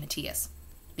around to see Matthias,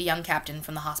 the young captain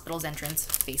from the hospital's entrance,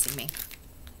 facing me.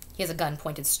 He has a gun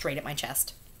pointed straight at my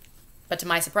chest. But to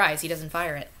my surprise, he doesn't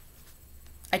fire it.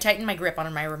 I tighten my grip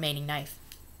on my remaining knife.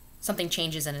 Something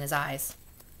changes in his eyes,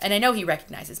 and I know he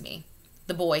recognizes me,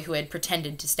 the boy who had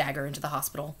pretended to stagger into the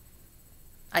hospital.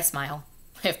 I smile.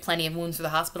 I have plenty of wounds for the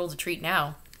hospital to treat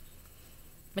now.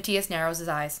 Matthias narrows his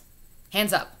eyes.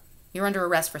 Hands up. You're under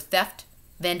arrest for theft,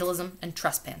 vandalism, and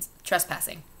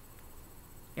trespassing.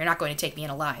 You're not going to take me in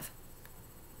alive.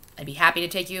 I'd be happy to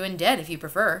take you in dead if you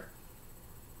prefer.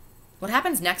 What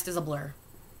happens next is a blur.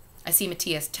 I see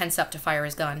Matthias tense up to fire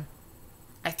his gun.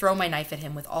 I throw my knife at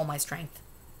him with all my strength.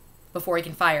 Before he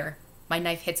can fire, my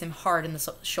knife hits him hard in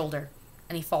the shoulder,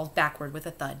 and he falls backward with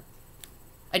a thud.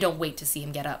 I don't wait to see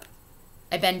him get up.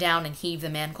 I bend down and heave the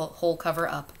manhole cover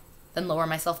up, then lower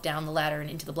myself down the ladder and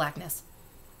into the blackness.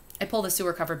 I pull the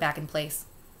sewer cover back in place.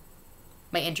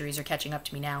 My injuries are catching up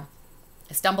to me now.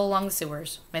 I stumble along the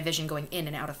sewers, my vision going in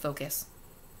and out of focus.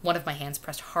 One of my hands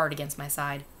pressed hard against my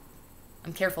side.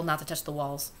 I'm careful not to touch the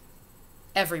walls.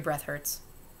 Every breath hurts.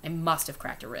 I must have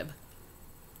cracked a rib.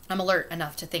 I'm alert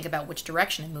enough to think about which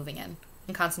direction I'm moving in,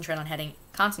 and concentrate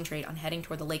on heading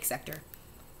toward the lake sector.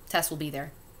 Tess will be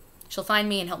there. She'll find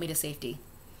me and help me to safety.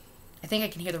 I think I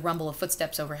can hear the rumble of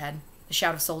footsteps overhead, the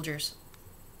shout of soldiers.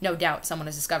 No doubt someone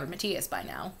has discovered Matthias by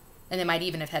now, and they might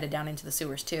even have headed down into the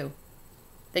sewers too.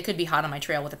 They could be hot on my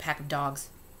trail with a pack of dogs.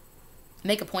 I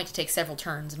make a point to take several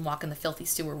turns and walk in the filthy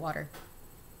sewer water.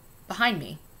 Behind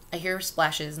me, I hear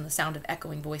splashes and the sound of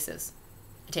echoing voices.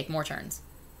 I take more turns.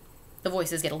 The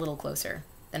voices get a little closer,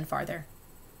 then farther.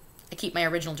 I keep my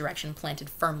original direction planted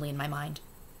firmly in my mind.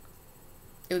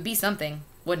 It would be something,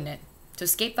 wouldn't it, to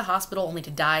escape the hospital only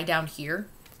to die down here,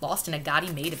 lost in a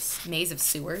gaudy maze of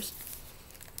sewers?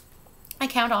 I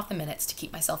count off the minutes to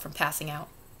keep myself from passing out.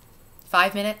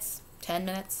 5 minutes, 10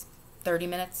 minutes, 30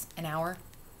 minutes, an hour.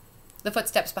 The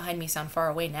footsteps behind me sound far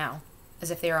away now,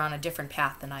 as if they are on a different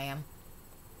path than I am.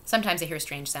 Sometimes I hear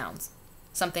strange sounds,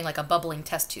 something like a bubbling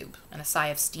test tube and a sigh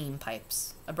of steam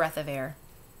pipes, a breath of air.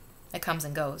 It comes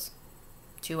and goes.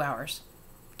 2 hours,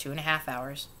 2.5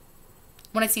 hours.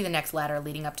 When I see the next ladder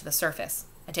leading up to the surface,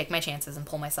 I take my chances and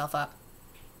pull myself up.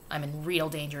 I'm in real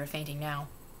danger of fainting now.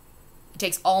 It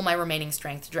takes all my remaining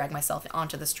strength to drag myself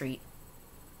onto the street.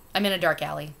 I'm in a dark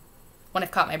alley. When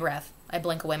I've caught my breath, I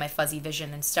blink away my fuzzy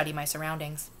vision and study my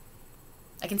surroundings.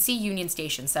 I can see Union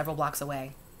Station several blocks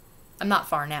away. I'm not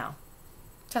far now.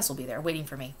 Tess will be there, waiting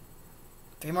for me.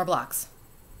 3 more blocks.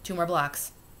 2 more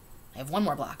blocks. I have 1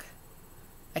 more block.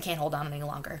 I can't hold on any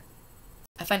longer.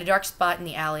 I find a dark spot in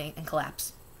the alley and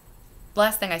collapse. The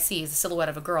last thing I see is the silhouette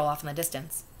of a girl off in the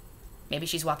distance. Maybe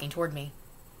she's walking toward me.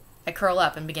 I curl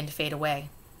up and begin to fade away.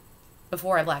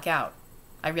 Before I black out,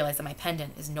 I realize that my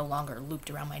pendant is no longer looped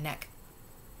around my neck.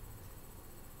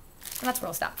 And that's where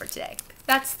I'll stop for today.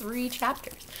 That's 3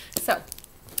 chapters. So,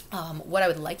 what I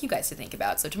would like you guys to think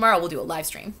about. So tomorrow we'll do a live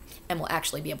stream, and we'll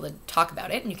actually be able to talk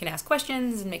about it, and you can ask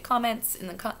questions and make comments in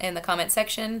the comment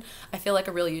section. I feel like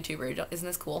a real YouTuber. Isn't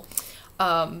this cool?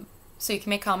 So you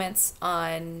can make comments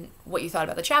on what you thought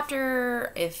about the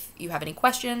chapter. If you have any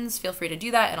questions, feel free to do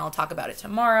that, and I'll talk about it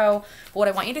tomorrow. But what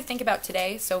I want you to think about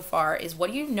today so far is,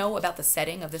 what do you know about the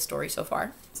setting of this story so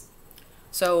far?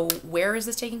 So where is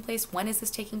this taking place? When is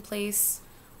this taking place?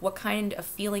 What kind of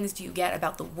feelings do you get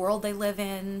about the world they live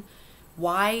in?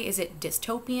 Why is it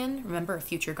dystopian? Remember, a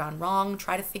future gone wrong.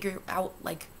 Try to figure out,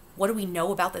 like, what do we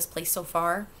know about this place so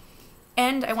far?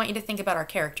 And I want you to think about our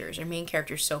characters, our main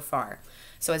characters so far.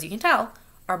 So as you can tell,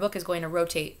 our book is going to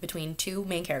rotate between 2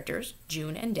 main characters,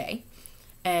 June and Day,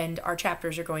 and our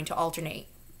chapters are going to alternate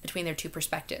between their 2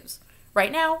 perspectives.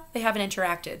 Right now, they haven't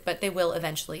interacted, but they will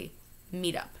eventually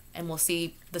meet up, and we'll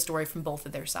see the story from both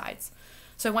of their sides.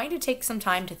 So I want you to take some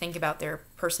time to think about their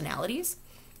personalities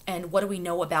and what do we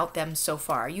know about them so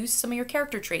far. Use some of your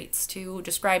character traits to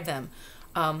describe them.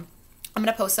 I'm going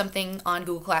to post something on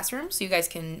Google Classroom, so you guys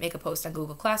can make a post on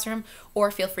Google Classroom, or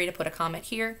feel free to put a comment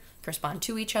here, respond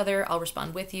to each other, I'll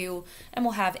respond with you, and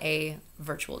we'll have a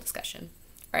virtual discussion.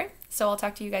 All right, so I'll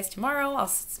talk to you guys tomorrow. I'll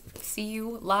see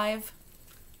you live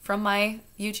from my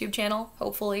YouTube channel,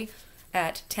 hopefully,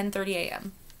 at 10:30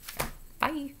 a.m.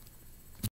 Bye.